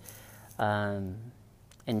speakers.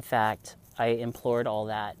 In fact, I implored all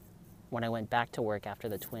that when I went back to work after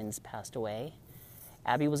the twins passed away.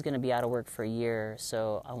 Abby was going to be out of work for a year,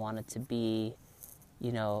 so I wanted to be,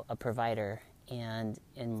 a provider. And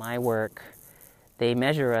in my work, they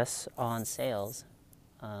measure us on sales.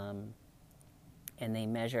 And they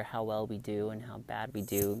measure how well we do and how bad we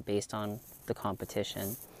do based on the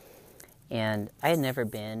competition. And I had never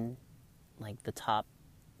been the top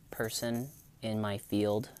person in my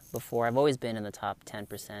field before. I've always been in the top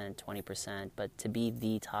 10%, 20%, but to be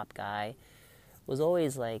the top guy was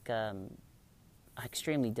always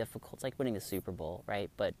extremely difficult. It's like winning the Super Bowl,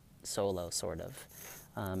 right? But solo, sort of.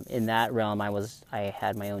 In that realm, I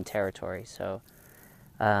had my own territory. So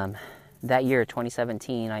that year,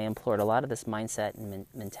 2017, I implored a lot of this mindset and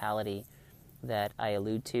mentality that I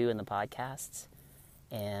allude to in the podcasts,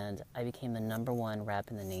 and I became the #1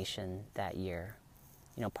 rep in the nation that year.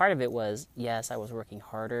 Part of it was, yes, I was working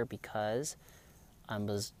harder because I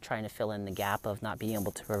was trying to fill in the gap of not being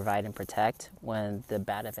able to provide and protect when the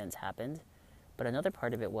bad events happened. But another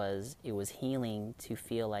part of it was healing to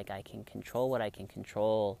feel like I can control what I can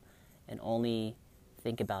control and only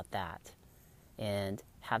think about that. And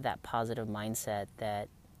have that positive mindset that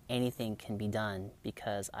anything can be done,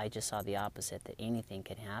 because I just saw the opposite, that anything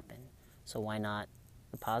can happen. So why not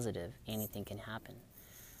the positive? Anything can happen.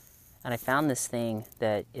 And I found this thing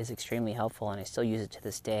that is extremely helpful, and I still use it to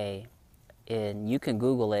this day. And you can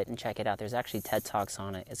Google it and check it out. There's actually TED Talks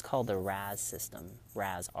on it. It's called the RAS system.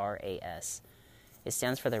 RAS, R-A-S. It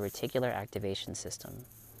stands for the Reticular Activation System.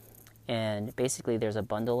 And basically there's a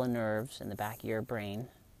bundle of nerves in the back of your brain,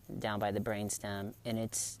 down by the brainstem, and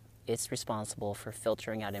it's responsible for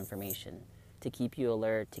filtering out information to keep you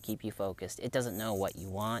alert, to keep you focused. It doesn't know what you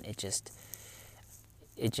want. It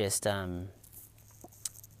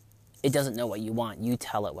doesn't know what you want. You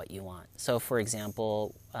tell it what you want. So, for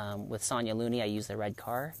example, with Sonia Looney, I use the red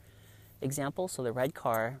car example. So the red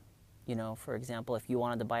car, for example, if you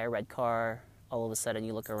wanted to buy a red car, all of a sudden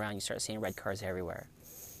you look around, you start seeing red cars everywhere.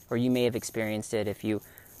 Or you may have experienced it if you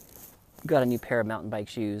got a new pair of mountain bike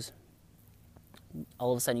shoes.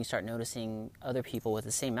 All of a sudden you start noticing other people with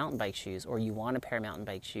the same mountain bike shoes, or you want a pair of mountain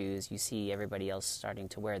bike shoes, you see everybody else starting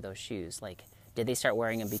to wear those shoes. Did they start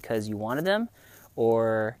wearing them because you wanted them,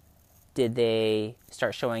 or did they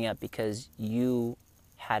start showing up because you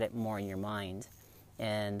had it more in your mind?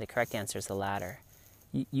 And the correct answer is the latter.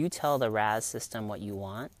 You tell the RAS system what you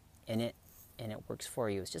want, and it works for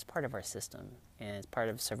you. It's just part of our system, and it's part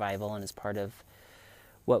of survival, and it's part of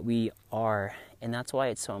what we are. And that's why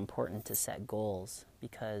it's so important to set goals,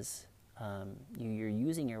 because you're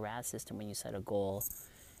using your RAS system when you set a goal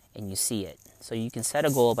and you see it. So you can set a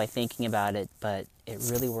goal by thinking about it, but it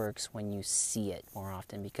really works when you see it more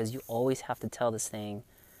often, because you always have to tell this thing,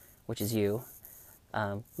 which is you,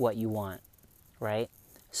 what you want, right?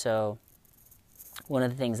 So one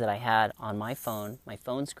of the things that I had on my phone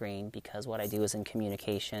screen, because what I do is in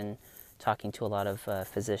communication, talking to a lot of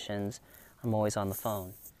physicians, I'm always on the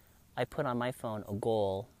phone. I put on my phone a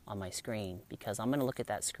goal on my screen, because I'm going to look at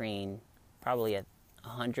that screen probably at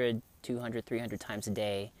 100, 200, 300 times a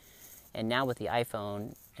day. And now with the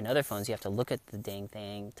iPhone and other phones, you have to look at the dang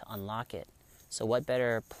thing to unlock it. So what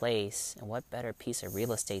better place and what better piece of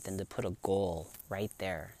real estate than to put a goal right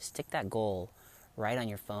there? Stick that goal right on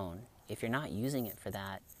your phone. If you're not using it for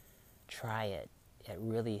that, try it. It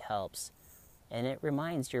really helps. And it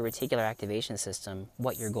reminds your reticular activation system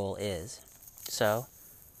what your goal is. So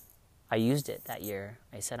I used it that year.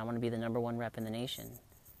 I said, I want to be the #1 rep in the nation.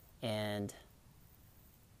 And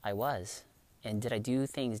I was. And did I do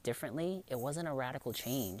things differently? It wasn't a radical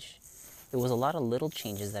change. It was a lot of little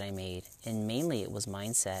changes that I made. And mainly it was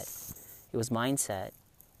mindset. It was mindset.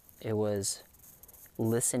 It was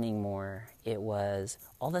listening more. It was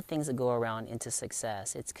all the things that go around into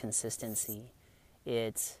success. It's consistency.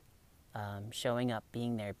 It's showing up,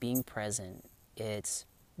 being there, being present. It's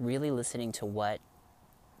really listening to what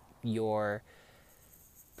your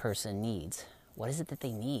person needs. What is it that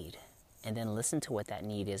they need? And then listen to what that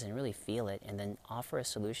need is and really feel it, and then offer a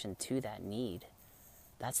solution to that need.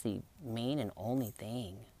 That's the main and only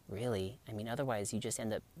thing, really. I mean, otherwise you just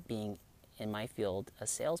end up being, in my field, a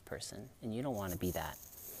salesperson, and you don't want to be that.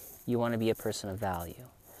 You want to be a person of value.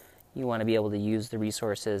 You want to be able to use the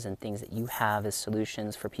resources and things that you have as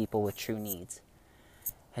solutions for people with true needs.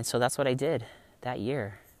 And so that's what I did that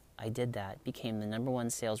year. I did that, became the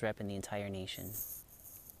 #1 sales rep in the entire nation.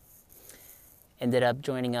 Ended up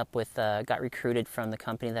joining up with, got recruited from the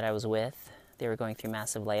company that I was with. They were going through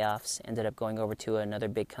massive layoffs. Ended up going over to another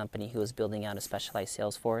big company who was building out a specialized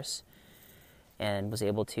sales force, and was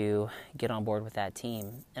able to get on board with that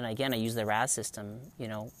team. And again, I used the RAS system. You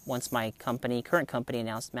know, once my current company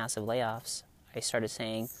announced massive layoffs, I started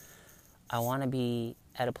saying, I want to be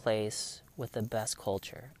at a place with the best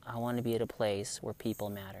culture. I want to be at a place where people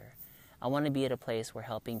matter. I want to be at a place where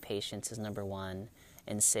helping patients is #1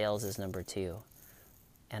 and sales is #2.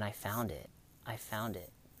 And I found it.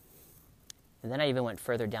 And then I even went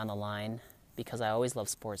further down the line, because I always loved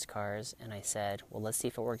sports cars, and I said, well, let's see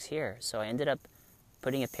if it works here. So I ended up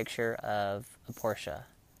putting a picture of a Porsche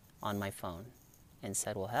on my phone and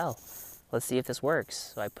said, well, hell, let's see if this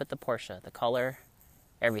works. So I put the Porsche, the color,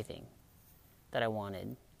 everything that I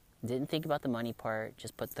wanted. Didn't think about the money part,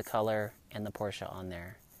 just put the color and the Porsche on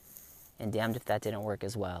there. And damned if that didn't work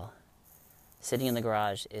as well. Sitting in the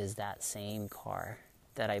garage is that same car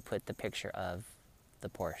that I put the picture of, the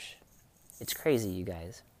Porsche. It's crazy, you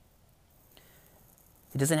guys.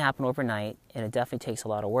 It doesn't happen overnight, and it definitely takes a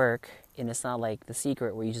lot of work. And it's not like The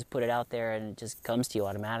Secret where you just put it out there and it just comes to you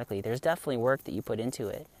automatically. There's definitely work that you put into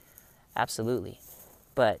it. Absolutely.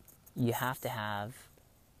 But you have to have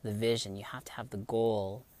the vision, you have to have the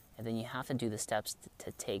goal, and then you have to do the steps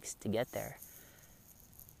it takes to get there.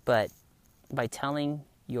 But by telling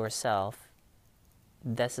yourself,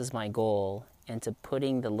 this is my goal, and to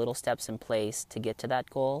putting the little steps in place to get to that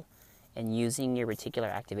goal, and using your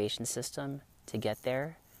reticular activation system to get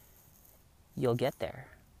there, you'll get there.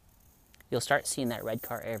 You'll start seeing that red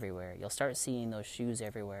car everywhere. You'll start seeing those shoes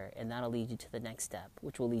everywhere, and that'll lead you to the next step,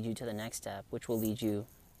 which will lead you to the next step, which will lead you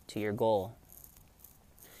to your goal.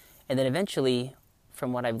 And then eventually,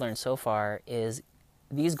 from what I've learned so far, is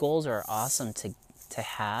these goals are awesome to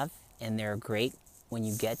have, and they're great when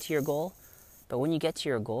you get to your goal. But when you get to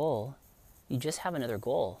your goal, you just have another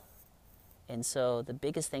goal. And so the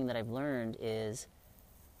biggest thing that I've learned is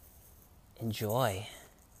enjoy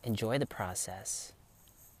the process.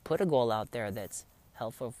 Put a goal out there that's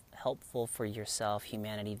helpful for yourself,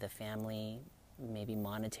 humanity, the family, maybe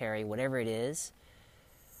monetary, whatever it is.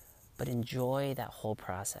 But enjoy that whole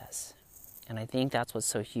process. And I think that's what's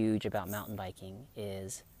so huge about mountain biking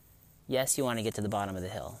is, yes, you want to get to the bottom of the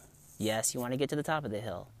hill. Yes, you want to get to the top of the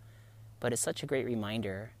hill. But it's such a great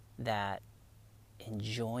reminder that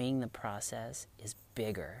enjoying the process is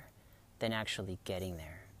bigger than actually getting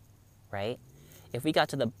there, right? If we got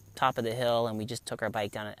to the top of the hill and we just took our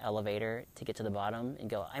bike down an elevator to get to the bottom and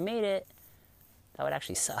go, I made it, that would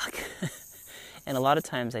actually suck. And a lot of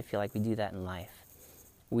times I feel like we do that in life.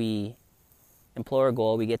 We implore a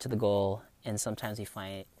goal, we get to the goal, and sometimes we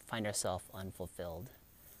find ourselves unfulfilled.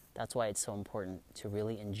 That's why it's so important to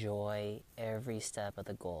really enjoy every step of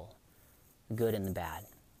the goal, the good and the bad.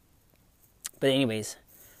 But anyways,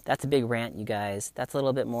 that's a big rant, you guys. That's a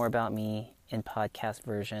little bit more about me in podcast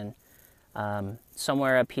version.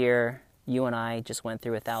 Somewhere up here, you and I just went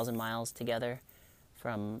through 1,000 miles together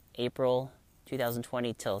from April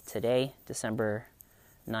 2020 till today, December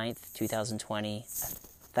 9th, 2020.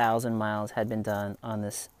 1,000 miles had been done on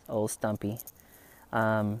this old Stumpy.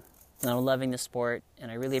 And I'm loving the sport, and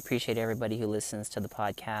I really appreciate everybody who listens to the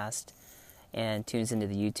podcast and tunes into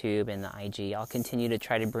the YouTube and the IG. I'll continue to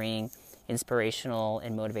try to bring inspirational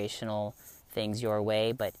and motivational things your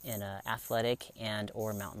way, but in an athletic and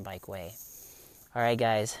or mountain bike way. All right,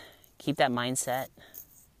 guys, keep that mindset,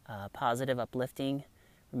 positive, uplifting.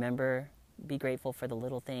 Remember, be grateful for the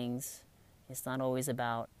little things. It's not always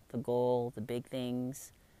about the goal, the big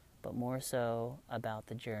things, but more so about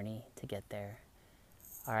the journey to get there.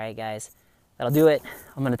 All right, guys, that'll do it.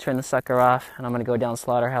 I'm going to turn the sucker off, and I'm going to go down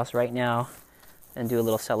Slaughterhouse right now and do a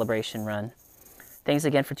little celebration run. Thanks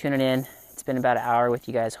again for tuning in. It's been about an hour with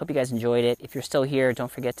you guys. Hope you guys enjoyed it. If you're still here,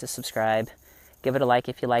 don't forget to subscribe. Give it a like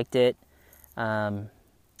if you liked it. We'll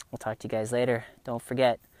talk to you guys later. Don't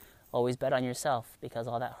forget, always bet on yourself, because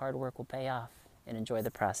all that hard work will pay off, and enjoy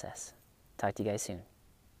the process. Talk to you guys soon.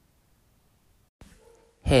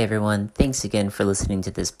 Hey everyone, thanks again for listening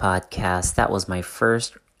to this podcast. That was my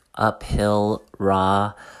first uphill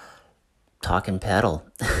raw talk and pedal.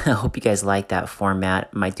 I hope you guys like that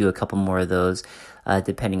format. Might do a couple more of those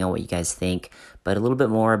depending on what you guys think. But a little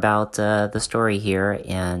bit more about the story here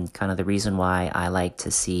and kind of the reason why I like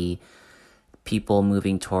to see people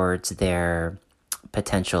moving towards their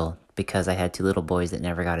potential, because I had two little boys that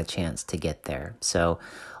never got a chance to get there. So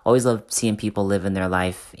always love seeing people living their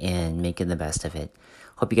life and making the best of it.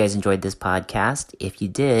 Hope you guys enjoyed this podcast. If you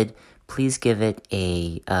did, please give it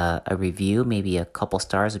a review. Maybe a couple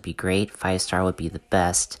stars would be great. 5-star would be the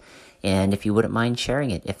best. And if you wouldn't mind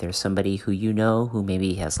sharing it, if there's somebody who you know who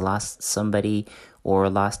maybe has lost somebody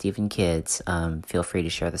or lost even kids, feel free to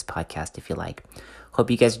share this podcast if you like.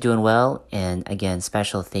 Hope you guys are doing well. And again,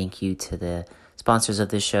 special thank you to the sponsors of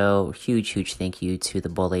the show. Huge thank you to the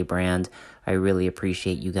Bolle brand. I really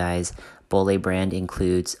appreciate you guys. Bolle brand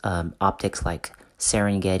includes optics like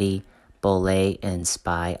Serengeti, Bolle, and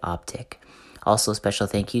Spy Optic. Also, special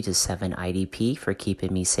thank you to 7IDP for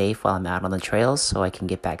keeping me safe while I'm out on the trails so I can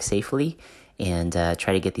get back safely and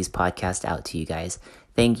try to get these podcasts out to you guys.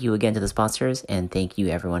 Thank you again to the sponsors, and thank you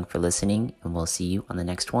everyone for listening, and we'll see you on the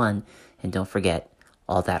next one. And don't forget,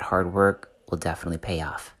 all that hard work will definitely pay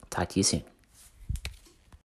off. Talk to you soon.